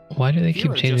 Why do they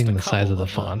keep changing the size of the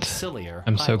font?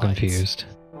 I'm so confused.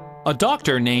 A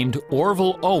doctor named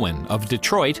Orville Owen of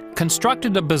Detroit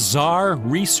constructed a bizarre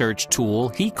research tool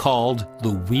he called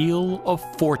the Wheel of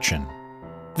Fortune.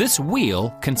 This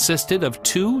wheel consisted of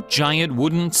 2 giant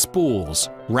wooden spools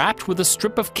wrapped with a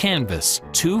strip of canvas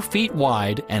 2 feet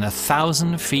wide and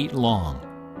 1,000 feet long.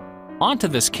 Onto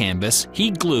this canvas,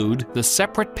 he glued the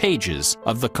separate pages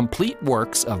of the complete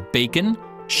works of Bacon,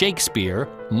 Shakespeare,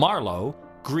 Marlowe,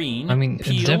 Greene, it's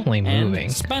Peele, definitely moving.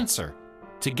 and Spencer,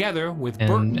 together with And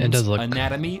Burton's it does look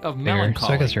Anatomy of bigger, Melancholy.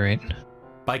 so I guess you're right.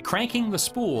 By cranking the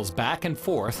spools back and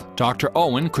forth, Dr.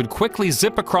 Owen could quickly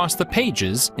zip across the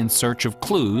pages in search of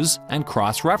clues and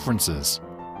cross-references.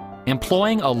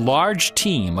 Employing a large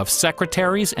team of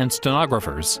secretaries and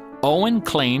stenographers, Owen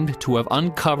claimed to have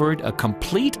uncovered a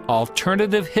complete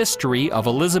alternative history of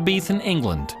Elizabethan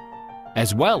England.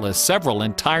 as well as several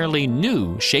entirely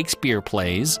new Shakespeare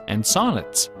plays and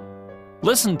sonnets.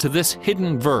 Listen to this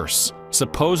hidden verse,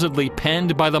 supposedly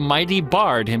penned by the mighty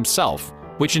bard himself,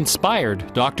 which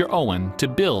inspired Dr. Owen to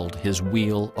build his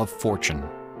Wheel of Fortune.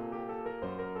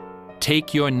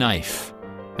 Take your knife,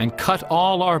 and cut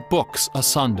all our books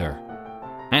asunder,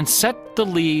 and set the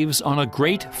leaves on a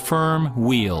great firm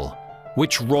wheel,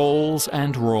 which rolls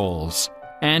and rolls,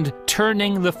 and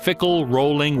turning the fickle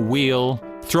rolling wheel,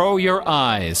 throw your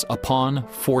eyes upon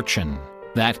Fortune,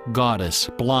 that goddess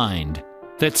blind,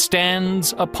 that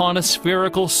stands upon a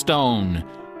spherical stone,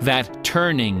 that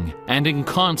turning and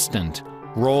inconstant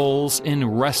rolls in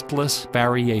restless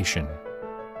variation.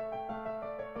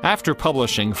 After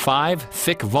publishing 5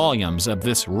 thick volumes of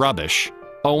this rubbish,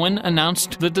 Owen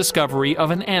announced the discovery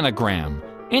of an anagram,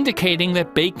 indicating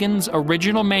that Bacon's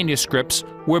original manuscripts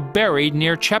were buried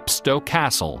near Chepstow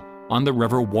Castle on the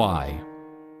River Wye.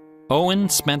 Owen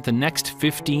spent the next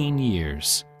 15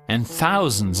 years and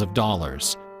thousands of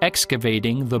dollars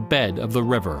excavating the bed of the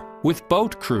river with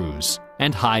boat crews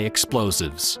and high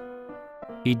explosives.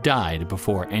 He died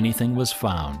before anything was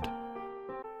found.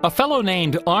 A fellow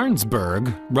named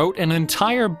Arnsberg wrote an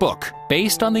entire book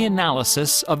based on the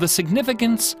analysis of the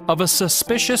significance of a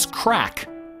suspicious crack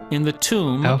in the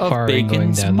tomb of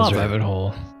Bacon's mother. Rabbit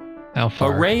hole? How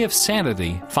far? A Ray of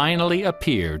Sanity finally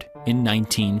appeared in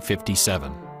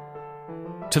 1957.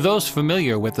 To those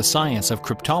familiar with the science of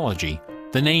cryptology,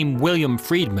 the name William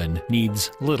Friedman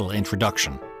needs little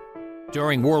introduction.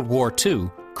 During World War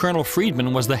II, Colonel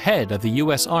Friedman was the head of the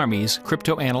U.S. Army's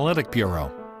Cryptoanalytic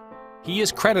Bureau. He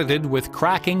is credited with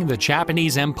cracking the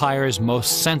Japanese Empire's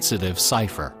most sensitive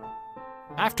cipher.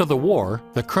 After the war,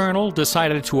 the colonel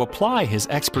decided to apply his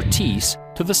expertise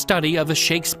to the study of the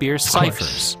Shakespeare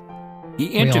ciphers. He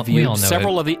interviewed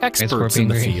several of the experts in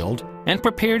the field and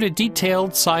prepared a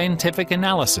detailed scientific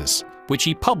analysis, which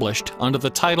he published under the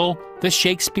title The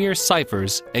Shakespeare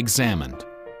Ciphers Examined.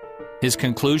 His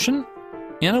conclusion?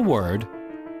 In a word,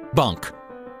 bunk.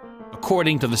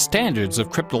 According to the standards of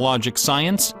cryptologic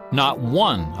science, not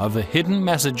one of the hidden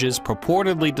messages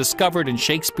purportedly discovered in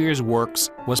Shakespeare's works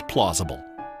was plausible.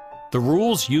 The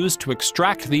rules used to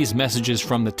extract these messages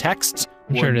from the texts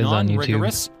were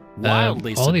non-rigorous,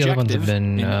 wildly subjective,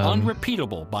 and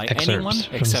unrepeatable by anyone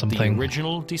except the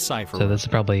original decipherer. So that's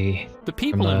probably the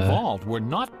people involved were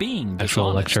not being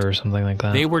actual lecture or something like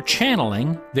that. They were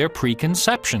channeling their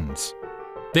preconceptions.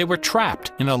 They were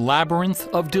trapped in a labyrinth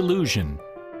of delusion,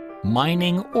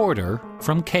 mining order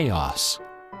from chaos.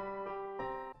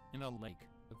 In a lake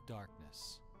of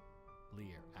darkness.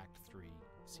 Lear, Act 3,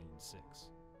 Scene 6.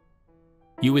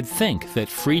 You would think that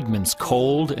Friedman's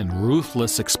cold and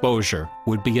ruthless exposure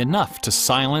would be enough to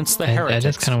silence the heretics. I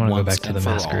just kind of want to go back to the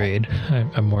Masquerade.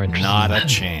 I'm more interested. Not a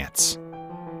chance.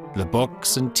 The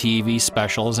books and TV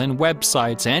specials and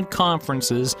websites and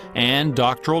conferences and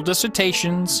doctoral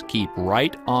dissertations keep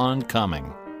right on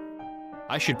coming.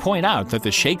 I should point out that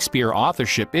the Shakespeare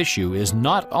authorship issue is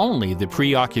not only the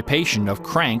preoccupation of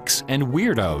cranks and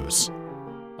weirdos.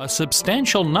 A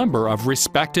substantial number of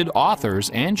respected authors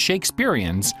and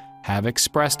Shakespeareans have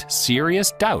expressed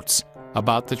serious doubts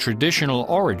about the traditional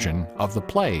origin of the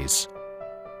plays.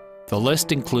 The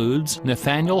list includes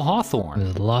Nathaniel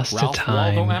Hawthorne, Ralph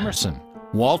Waldo Emerson,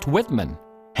 Walt Whitman,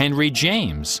 Henry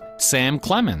James, Sam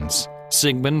Clemens,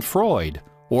 Sigmund Freud,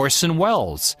 Orson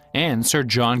Welles, and Sir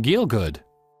John Gielgud.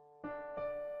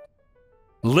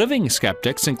 Living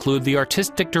skeptics include the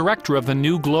artistic director of the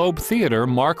New Globe Theatre,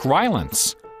 Mark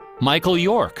Rylance, Michael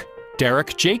York,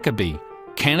 Derek Jacobi,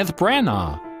 Kenneth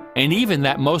Branagh, and even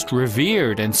that most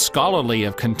revered and scholarly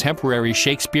of contemporary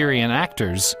Shakespearean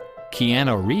actors,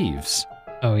 Keanu Reeves.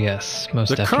 Oh yes, most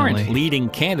definitely. The current leading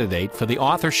candidate for the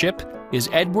authorship is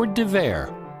Edward de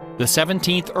Vere, the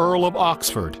 17th Earl of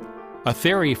Oxford, a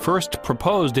theory first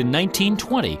proposed in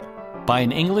 1920 by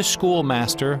an English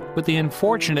schoolmaster with the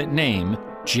unfortunate name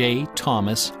J.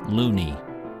 Thomas Looney.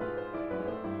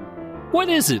 What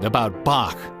is it about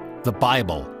Bach, the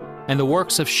Bible, and the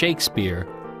works of Shakespeare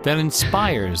that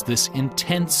inspires this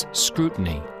intense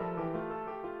scrutiny?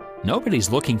 Nobody's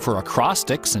looking for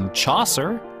acrostics in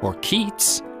Chaucer or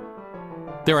Keats.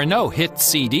 There are no hit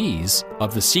CDs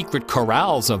of the secret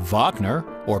chorales of Wagner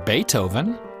or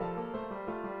Beethoven.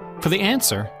 For the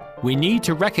answer, we need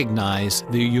to recognize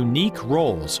the unique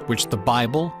roles which the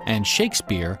Bible and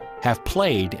Shakespeare have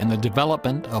played in the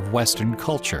development of Western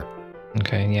culture.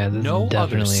 Okay, yeah, this no is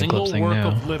definitely other single work now.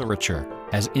 of literature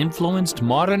has influenced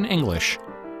modern English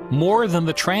more than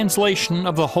the translation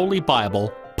of the Holy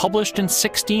Bible published in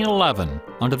 1611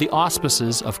 under the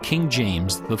auspices of King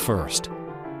James I.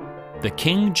 The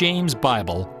King James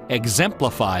Bible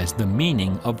exemplifies the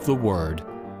meaning of the word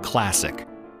classic.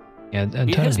 Yeah, a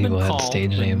ton of people have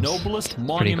stage names. Noblest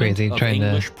Pretty crazy monument trying of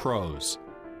English to prose,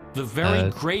 the very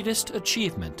greatest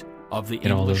achievement of the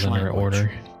get all English those in language.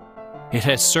 order. It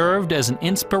has served as an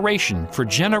inspiration for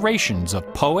generations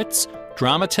of poets,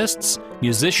 dramatists,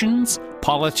 musicians,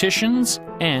 politicians,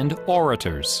 and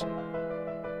orators.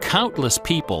 Countless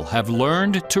people have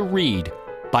learned to read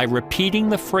by repeating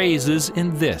the phrases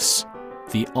in this,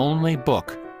 the only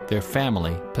book their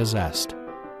family possessed.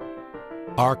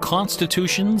 Our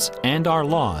constitutions and our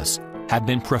laws have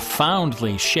been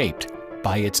profoundly shaped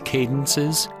by its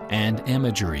cadences and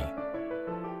imagery.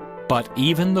 But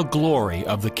even the glory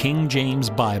of the King James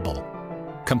Bible,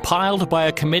 compiled by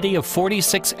a committee of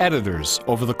 46 editors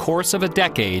over the course of a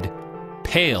decade,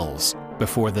 pales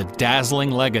before the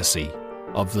dazzling legacy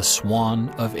of the Swan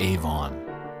of Avon.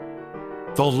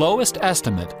 The lowest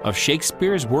estimate of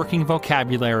Shakespeare's working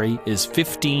vocabulary is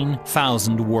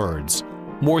 15,000 words,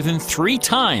 more than 3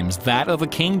 times that of the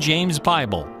King James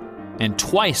Bible, and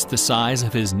twice the size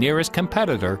of his nearest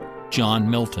competitor, John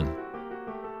Milton.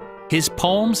 His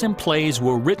poems and plays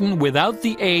were written without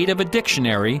the aid of a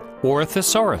dictionary or a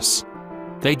thesaurus.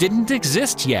 They didn't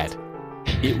exist yet.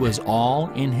 It was all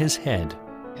in his head.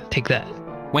 Take that.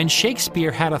 When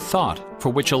Shakespeare had a thought for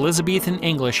which Elizabethan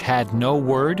English had no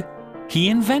word, he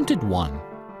invented one.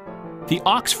 The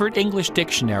Oxford English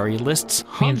Dictionary lists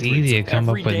hundreds It's easy to of come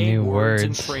up with everyday new words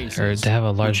and words, phrases or to have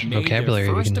a large which made their vocabulary.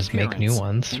 You first can just make new appearance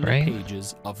ones, in the right?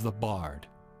 pages of the Bard.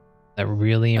 That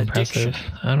really impressive.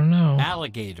 Addiction. I don't know.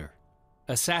 Alligator,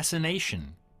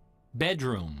 assassination,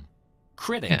 bedroom,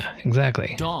 critic, Yeah,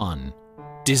 exactly. dawn,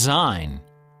 design,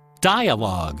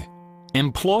 dialogue,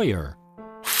 employer,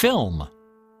 film,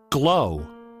 glow,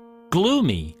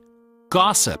 gloomy,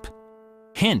 gossip,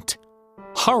 hint,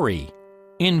 hurry,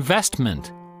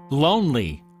 investment,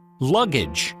 lonely,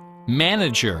 luggage,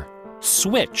 manager,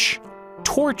 switch,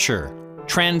 torture,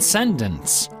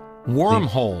 transcendence,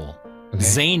 wormhole, Okay.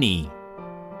 zany.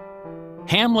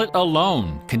 Hamlet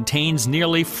alone contains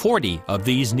nearly 40 of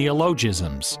these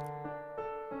neologisms.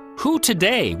 Who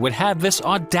today would have this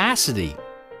audacity,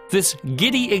 this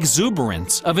giddy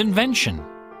exuberance of invention?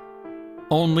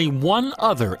 Only one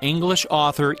other English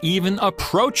author even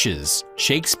approaches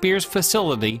Shakespeare's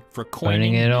facility for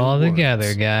coining Putting it new all words.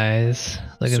 together, guys.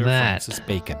 Look Sir at that. Francis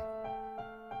Bacon.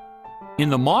 In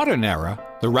the modern era,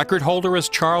 the record holder is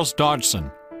Charles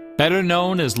Dodgson, better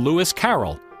known as Lewis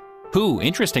Carroll, who,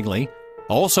 interestingly,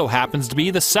 also happens to be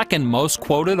the second most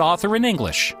quoted author in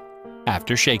English,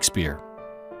 after Shakespeare.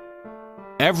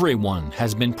 Everyone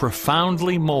has been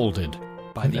profoundly molded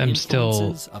by the I'm still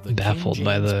influences of the baffled King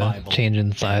by James the Bible change in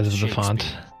and size of the font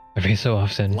Shakespeare. every so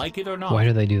often. Like it or not, Why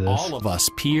do they do this? all of us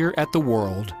peer at the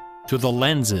world through the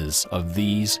lenses of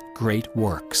these great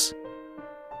works.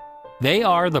 They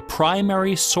are the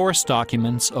primary source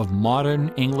documents of modern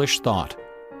English thought,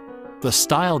 the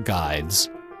style guides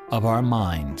of our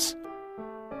minds.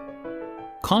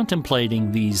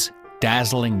 Contemplating these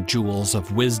dazzling jewels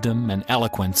of wisdom and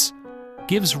eloquence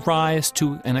gives rise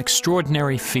to an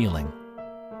extraordinary feeling,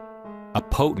 a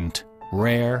potent,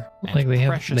 rare, and Like they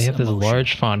precious have this emotion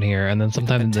large font here, and then with the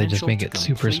sometimes they just potential make to it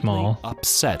super completely small.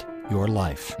 upset your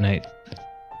life. And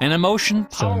An emotion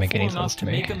Doesn't powerful make any enough sense to to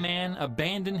me. make a man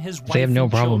abandon his wife they have no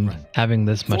and problem children, having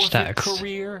this much forfeit text.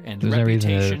 career and There's no reason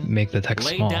to reputation, make the text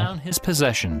lay small. down his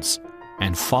possessions,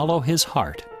 and follow his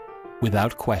heart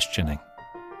without questioning.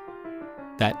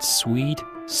 That sweet,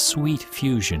 sweet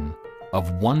fusion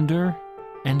of wonder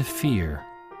and fear,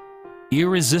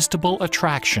 irresistible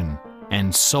attraction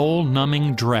and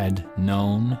soul-numbing dread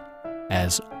known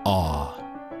as awe.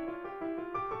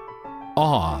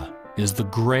 Awe is the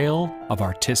grail of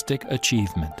artistic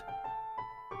achievement.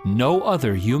 No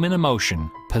other human emotion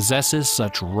possesses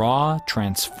such raw,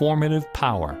 transformative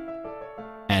power,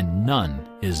 and none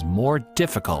is more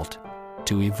difficult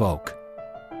to evoke.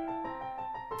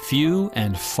 Few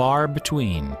and far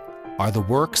between are the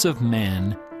works of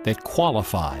man that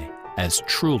qualify as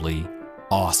truly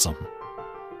awesome.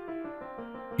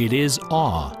 It is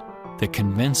awe that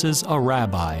convinces a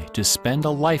rabbi to spend a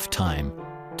lifetime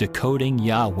decoding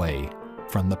Yahweh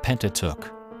from the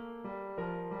Pentateuch.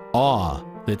 Awe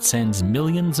that sends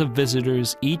millions of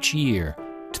visitors each year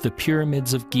to the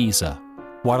pyramids of Giza,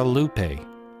 Guadalupe,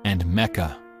 and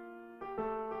Mecca.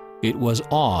 It was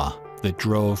awe that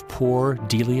drove poor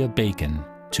Delia Bacon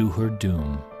to her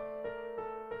doom.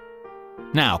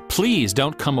 Now, please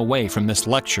don't come away from this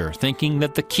lecture thinking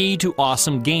that the key to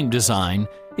awesome game design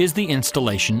is the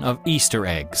installation of Easter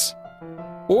eggs.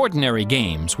 Ordinary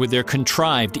games with their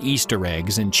contrived Easter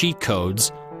eggs and cheat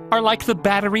codes are like the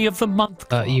battery of the month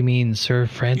club. You mean Sir You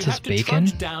Francis have to Bacon?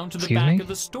 trudge down to the Excuse back me? of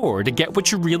the store to get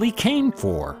what you really came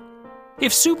for.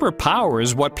 If superpower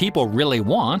is what people really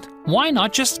want, why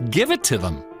not just give it to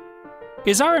them?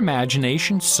 Is our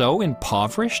imagination so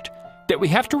impoverished that we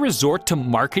have to resort to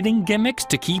marketing gimmicks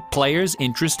to keep players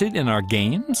interested in our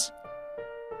games?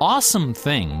 Awesome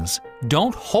things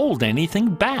don't hold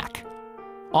anything back.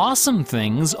 Awesome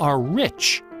things are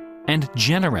rich and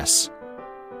generous.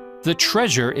 The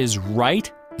treasure is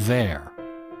right there.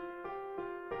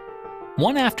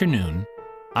 One afternoon,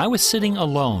 I was sitting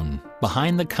alone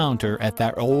behind the counter at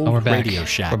that old Radio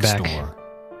Shack store.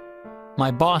 My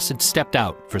boss had stepped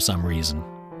out for some reason.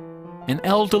 An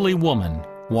elderly woman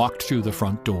walked through the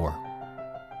front door.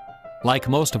 Like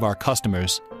most of our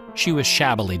customers, she was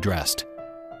shabbily dressed,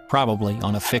 probably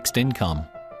on a fixed income.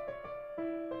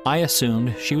 I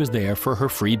assumed she was there for her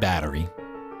free battery,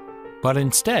 but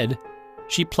instead,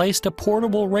 she placed a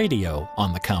portable radio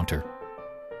on the counter.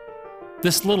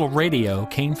 This little radio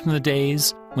came from the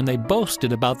days when they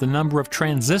boasted about the number of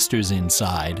transistors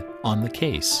inside on the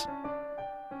case.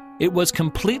 It was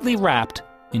completely wrapped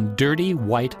in dirty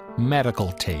white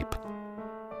medical tape.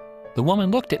 The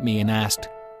woman looked at me and asked,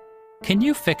 "Can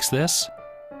you fix this?"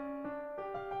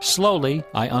 Slowly,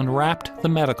 I unwrapped the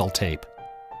medical tape,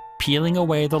 peeling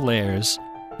away the layers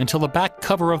until the back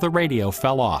cover of the radio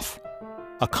fell off,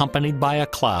 accompanied by a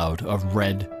cloud of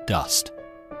red dust.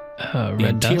 The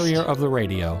interior of the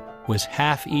radio was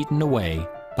half eaten away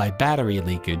by battery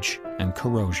leakage and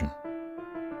corrosion.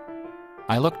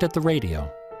 I looked at the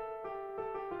radio.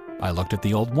 I looked at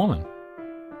the old woman.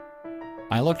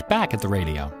 I looked back at the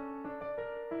radio.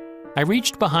 I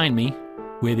reached behind me,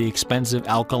 where the expensive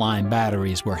alkaline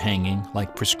batteries were hanging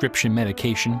like prescription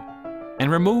medication,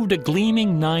 and removed a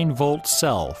gleaming 9-volt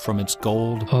cell from its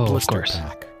gold blister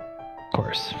pack. Of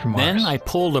course, from Then ours. I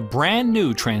pulled a brand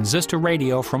new transistor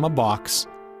radio from a box,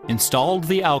 installed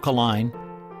the alkaline,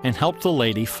 and helped the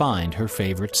lady find her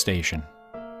favorite station.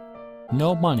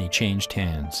 No money changed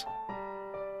hands.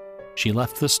 She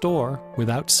left the store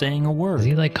without saying a word. Is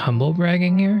he like humble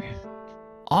bragging here?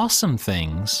 Awesome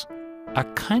things are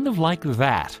kind of like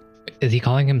that. Is he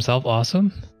calling himself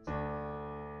awesome?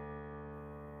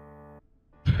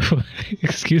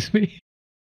 Excuse me?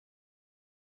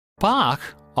 Bach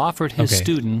offered his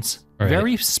students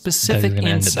very specific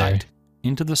insight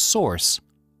into the source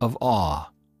of awe.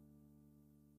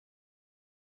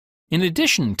 In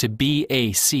addition to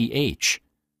BACH,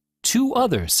 2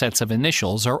 other sets of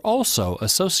initials are also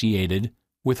associated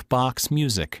with Bach's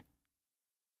music.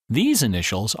 These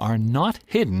initials are not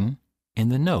hidden in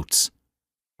the notes.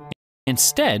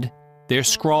 Instead, they're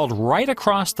scrawled right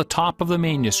across the top of the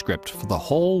manuscript for the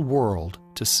whole world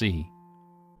to see.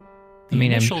 I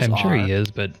mean, I'm sure he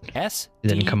is, but it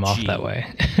didn't come off that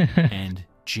way. And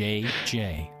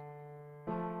JJ.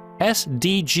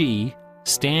 SDG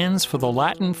stands for the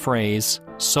Latin phrase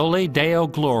Sole Deo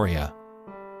Gloria,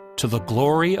 to the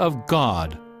glory of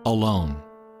God alone.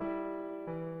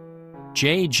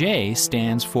 JJ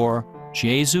stands for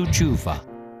Jesu Juva,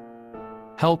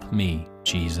 help me,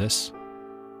 Jesus.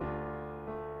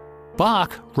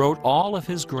 Bach wrote all of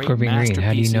his great masterpieces Green,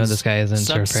 how do you know this guy isn't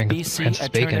Sir Francis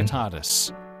Bacon?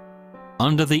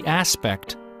 Under the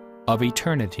aspect of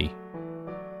eternity.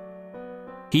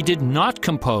 He did not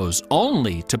compose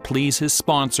only to please his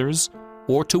sponsors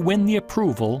or to win the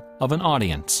approval of an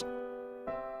audience.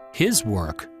 His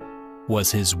work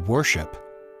was his worship.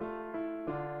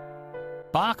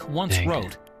 Bach once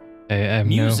wrote,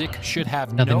 "Music should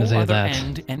have no other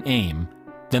end and aim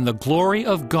than the glory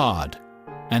of God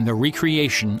and the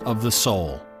recreation of the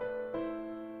soul.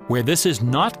 Where this is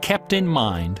not kept in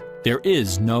mind, there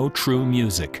is no true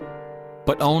music,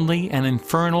 but only an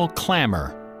infernal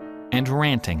clamor and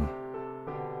ranting."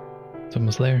 It's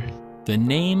almost there. The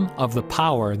name of the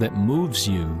power that moves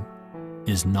you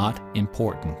is not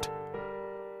important.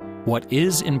 What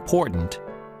is important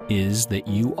is that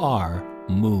you are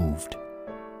moved.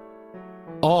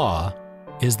 Awe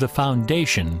is the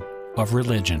foundation of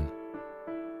religion.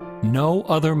 No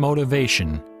other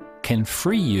motivation can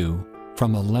free you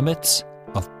from the limits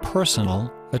of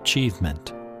personal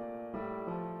achievement.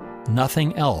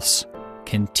 Nothing else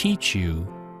can teach you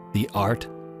the art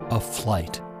of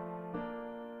flight.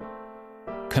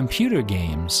 Computer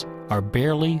games are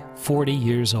barely 40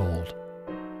 years old.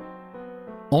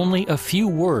 Only a few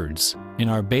words in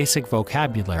our basic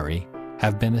vocabulary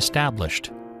have been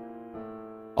established.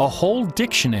 A whole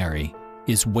dictionary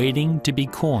is waiting to be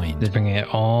coined. Just bringing it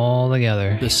all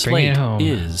together. The slate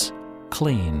is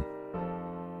clean.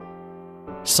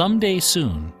 Someday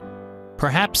soon,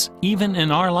 perhaps even in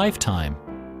our lifetime,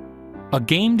 a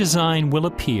game design will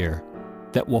appear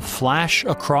that will flash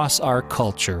across our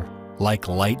culture like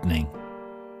lightning.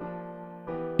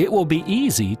 It will be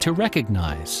easy to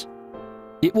recognize.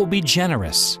 It will be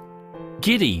generous,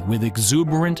 giddy with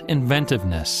exuberant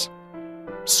inventiveness.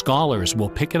 Scholars will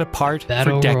pick it apart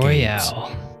Battle for decades,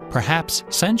 Royale. perhaps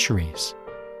centuries.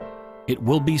 It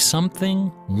will be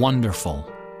something wonderful,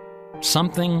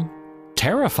 something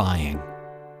terrifying,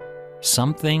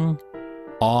 something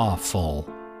awful.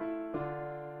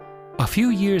 A few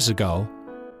years ago,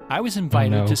 I was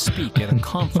invited to speak at a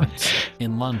conference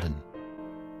in London.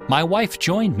 My wife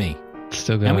joined me,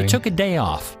 Still going. and we took a day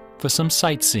off for some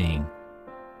sightseeing.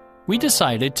 We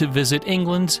decided to visit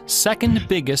England's second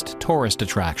biggest tourist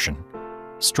attraction,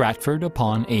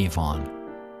 Stratford-upon-Avon.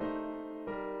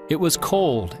 It was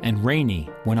cold and rainy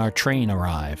when our train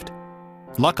arrived.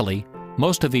 Luckily,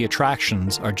 most of the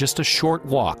attractions are just a short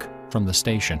walk from the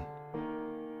station.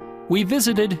 We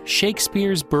visited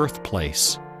Shakespeare's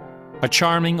birthplace, a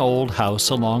charming old house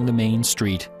along the main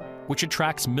street, which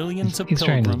attracts millions of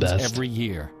pilgrims every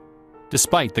year,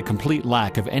 despite the complete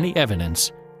lack of any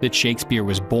evidence that Shakespeare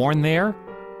was born there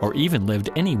or even lived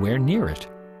anywhere near it.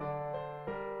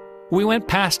 We went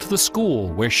past the school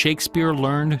where Shakespeare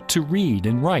learned to read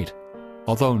and write,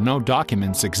 although no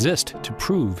documents exist to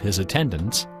prove his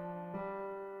attendance.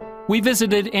 We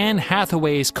visited Anne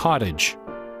Hathaway's cottage,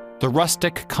 the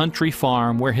rustic country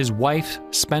farm where his wife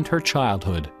spent her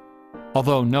childhood,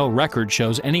 although no record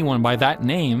shows anyone by that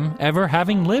name ever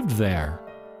having lived there.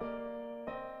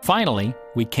 Finally,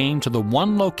 we came to the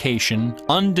one location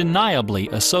undeniably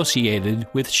associated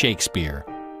with Shakespeare,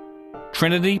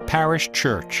 Trinity Parish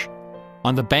Church,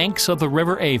 on the banks of the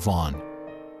River Avon,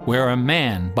 where a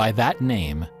man by that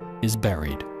name is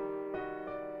buried.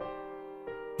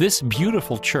 This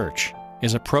beautiful church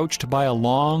is approached by a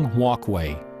long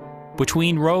walkway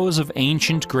between rows of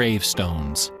ancient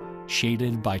gravestones,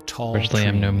 shaded by tall trees. Unfortunately,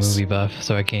 I'm no movie buff,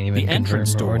 so I can't even The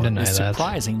entrance confirm or door deny is that.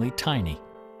 surprisingly tiny.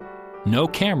 No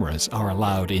cameras are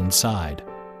allowed inside.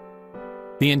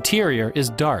 The interior is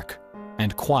dark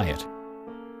and quiet.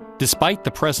 Despite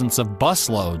the presence of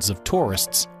busloads of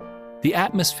tourists, the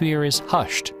atmosphere is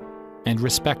hushed and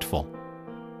respectful.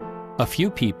 A few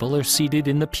people are seated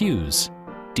in the pews,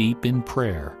 deep in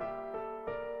prayer.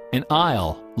 An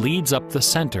aisle leads up the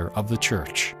center of the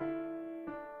church.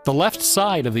 The left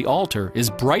side of the altar is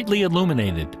brightly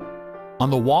illuminated. On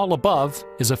the wall above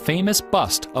is a famous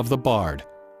bust of the bard,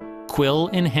 quill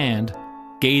in hand,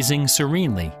 gazing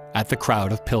serenely at the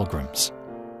crowd of pilgrims.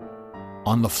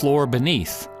 On the floor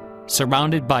beneath,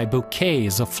 surrounded by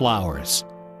bouquets of flowers,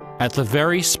 at the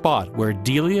very spot where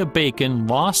Delia Bacon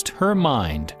lost her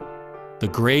mind, the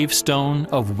gravestone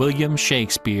of William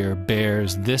Shakespeare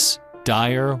bears this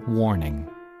dire warning.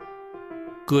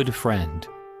 Good friend,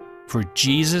 for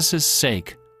Jesus'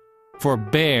 sake,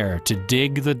 forbear to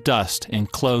dig the dust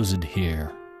enclosed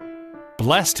here.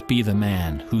 Blessed be the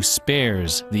man who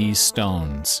spares these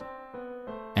stones,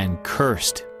 and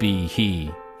cursed be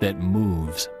he that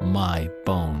moves my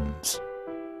bones.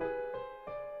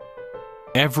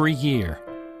 Every year,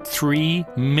 3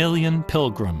 million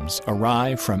pilgrims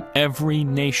arrive from every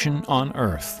nation on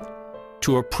earth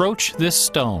to approach this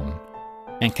stone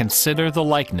and consider the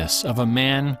likeness of a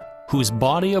man whose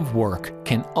body of work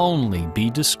can only be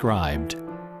described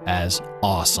as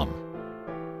awesome.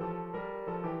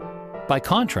 By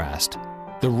contrast,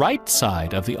 the right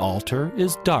side of the altar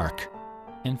is dark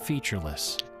and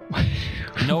featureless.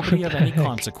 Nobody of any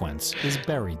consequence is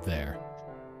buried there.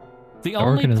 The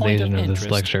only point of organization of this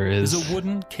interest lecture is is a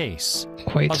wooden case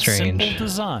quite of strange. simple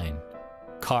design,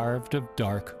 carved of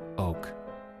dark oak.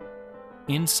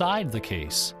 Inside the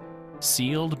case,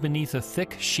 sealed beneath a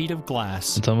thick sheet of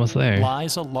glass, It's almost there.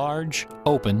 lies a large,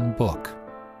 open book.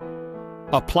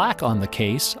 A plaque on the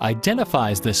case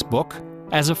identifies this book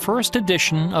as a first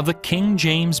edition of the King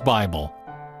James Bible,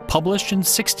 published in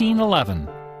 1611,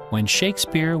 when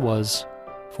Shakespeare was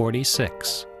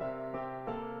 46.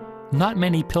 Not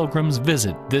many pilgrims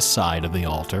visit this side of the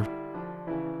altar.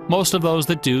 Most of those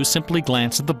that do simply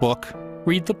glance at the book,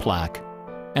 read the plaque,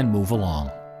 and move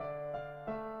along.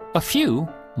 A few,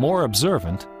 more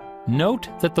observant, note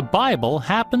that the Bible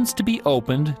happens to be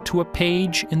opened to a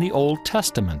page in the Old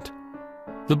Testament,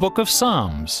 the book of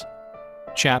Psalms,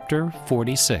 chapter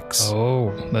 46.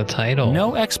 Oh, the title.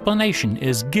 No explanation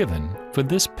is given for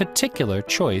this particular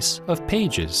choice of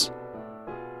pages.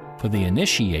 For the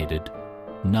initiated,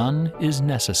 none is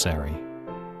necessary.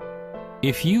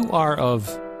 If you are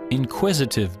of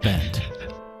inquisitive bent,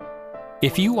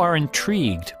 if you are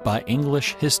intrigued by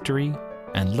English history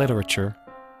and literature,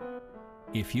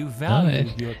 if you value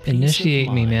your peace Initiate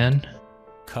of me, mind, man.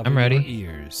 cover I'm ready.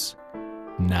 your ears.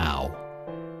 now.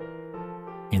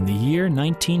 In the year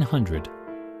 1900,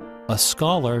 a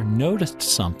scholar noticed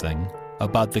something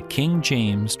about the King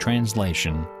James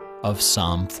translation of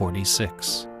Psalm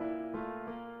 46.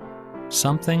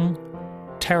 Something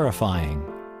terrifying,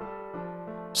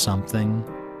 something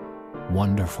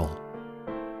wonderful.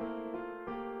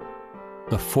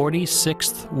 The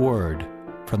 46th word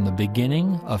from the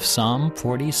beginning of Psalm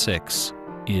 46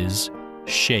 is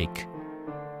shake.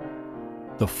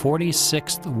 The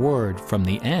 46th word from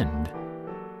the end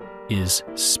is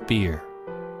spear.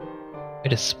 Way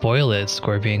to spoil it,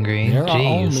 Scorpion Green. There Jeez.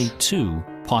 are only two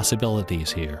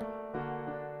possibilities here.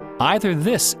 Either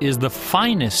this is the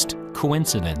finest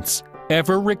coincidence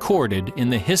ever recorded in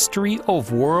the history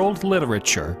of world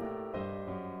literature,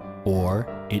 or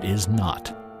it is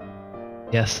not.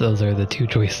 Yes, those are the two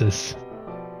choices.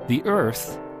 The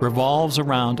Earth revolves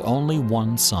around only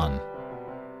one sun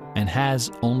and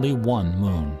has only one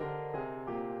moon.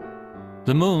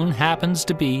 The moon happens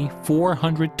to be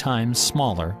 400 times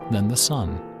smaller than the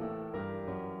sun.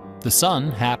 The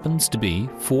sun happens to be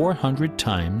 400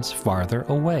 times farther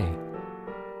away.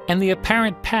 And the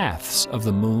apparent paths of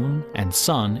the moon and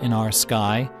sun in our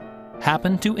sky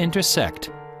happen to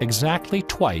intersect exactly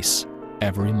twice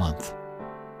every month.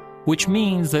 Which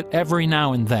means that every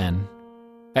now and then,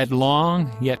 at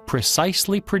long yet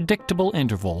precisely predictable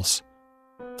intervals,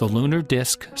 the lunar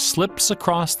disk slips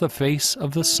across the face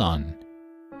of the sun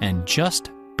and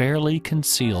just barely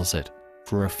conceals it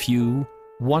for a few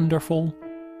wonderful,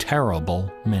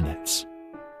 terrible minutes.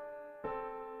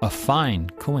 A fine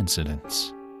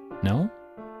coincidence, no?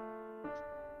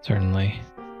 Certainly.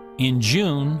 In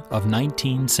June of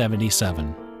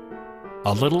 1977,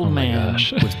 a little man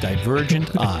with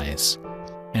divergent eyes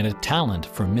and a talent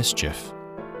for mischief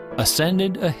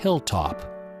ascended a hilltop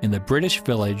in the British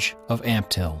village of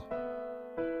Ampthill.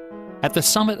 At the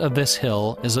summit of this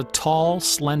hill is a tall,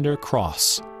 slender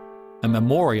cross, a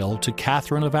memorial to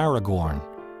Catherine of Aragon,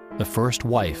 the first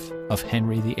wife of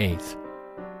Henry VIII.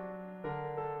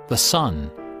 The sun,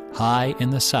 high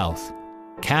in the south,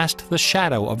 cast the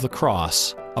shadow of the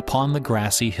cross upon the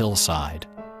grassy hillside.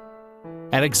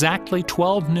 At exactly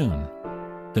 12 noon,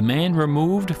 the man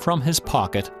removed from his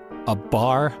pocket a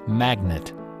bar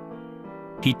magnet.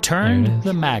 He turned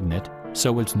the magnet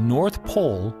so its north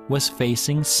pole was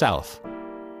facing south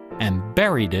and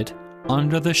buried it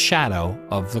under the shadow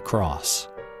of the cross.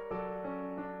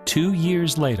 2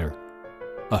 years later,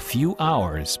 a few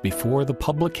hours before the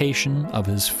publication of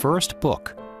his first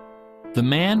book, the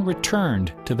man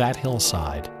returned to that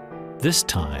hillside, this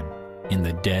time in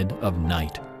the dead of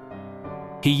night.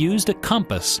 He used a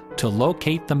compass to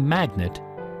locate the magnet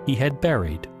he had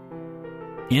buried.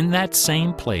 In that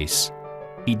same place,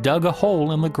 he dug a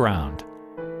hole in the ground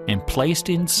and placed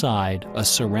inside a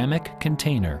ceramic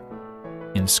container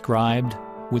inscribed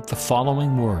with the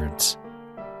following words: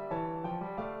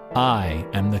 I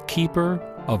am the keeper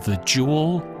of the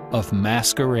jewel of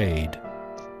masquerade,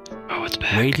 Oh, it's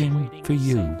back. waiting for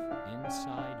you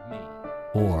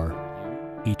or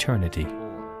eternity.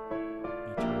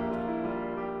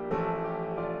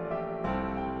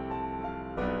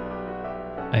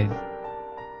 I'm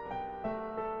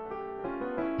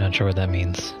not sure what that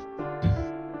means.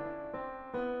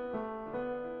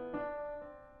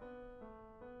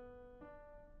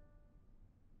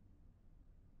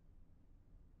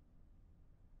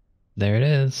 There it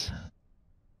is.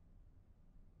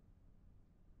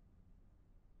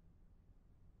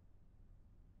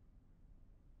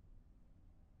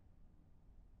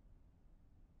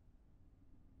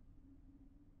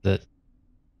 That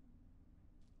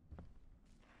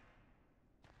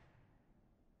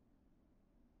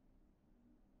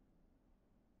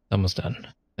almost done.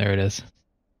 There it is.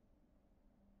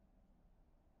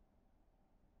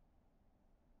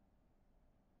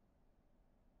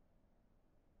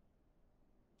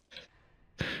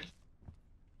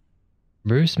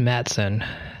 Bruce Mattson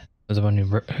was the one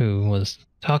who was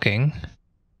talking.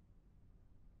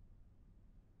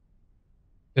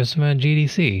 It was from a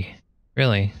GDC.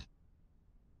 Really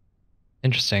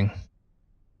interesting.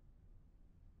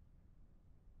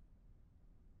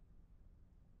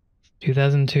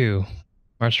 (2002)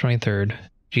 March 23rd,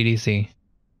 GDC.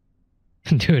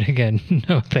 Do it again.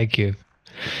 No, thank you.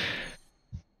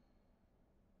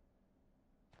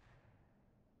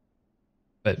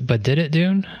 But did it,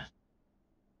 Dune?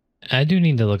 I do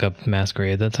need to look up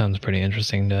Masquerade. That sounds pretty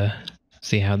interesting to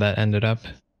see how that ended up.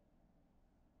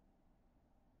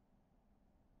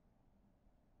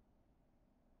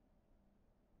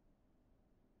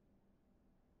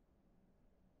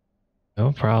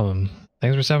 No problem.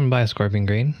 Thanks for stopping by, Scorpion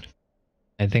Green.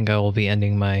 I think I will be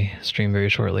ending my stream very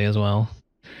shortly as well.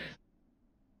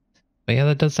 But yeah,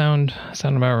 that does sound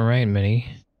about right, Minnie.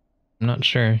 I'm not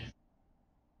sure.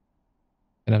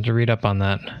 Gonna have to read up on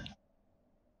that.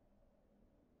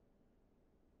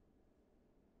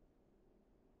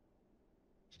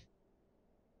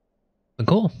 But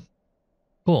cool.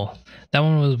 Cool. That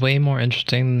one was way more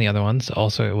interesting than the other ones.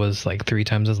 Also, it was like 3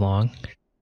 times as long.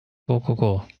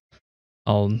 Cool.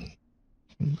 I'll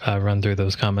run through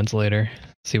those comments later,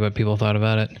 see what people thought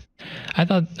about it. I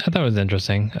thought it was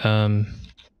interesting.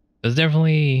 It was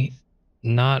definitely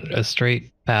not a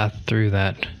straight path through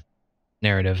that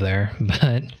narrative there,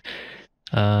 but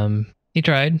he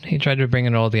tried to bring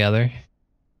it all together.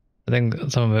 I think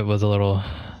some of it was a little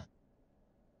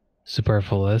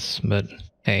superfluous, but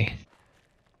hey,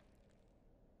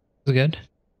 it was good.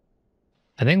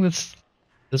 I think this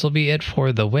will be it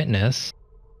for The Witness.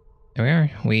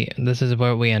 There we are. This is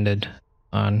what we ended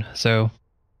on. So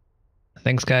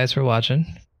thanks guys for watching.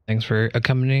 Thanks for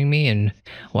accompanying me and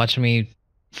watching me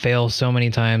fail so many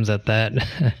times at that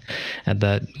at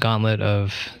that gauntlet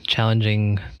of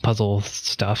challenging puzzle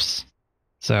stuffs.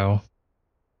 So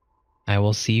I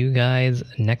will see you guys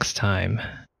next time.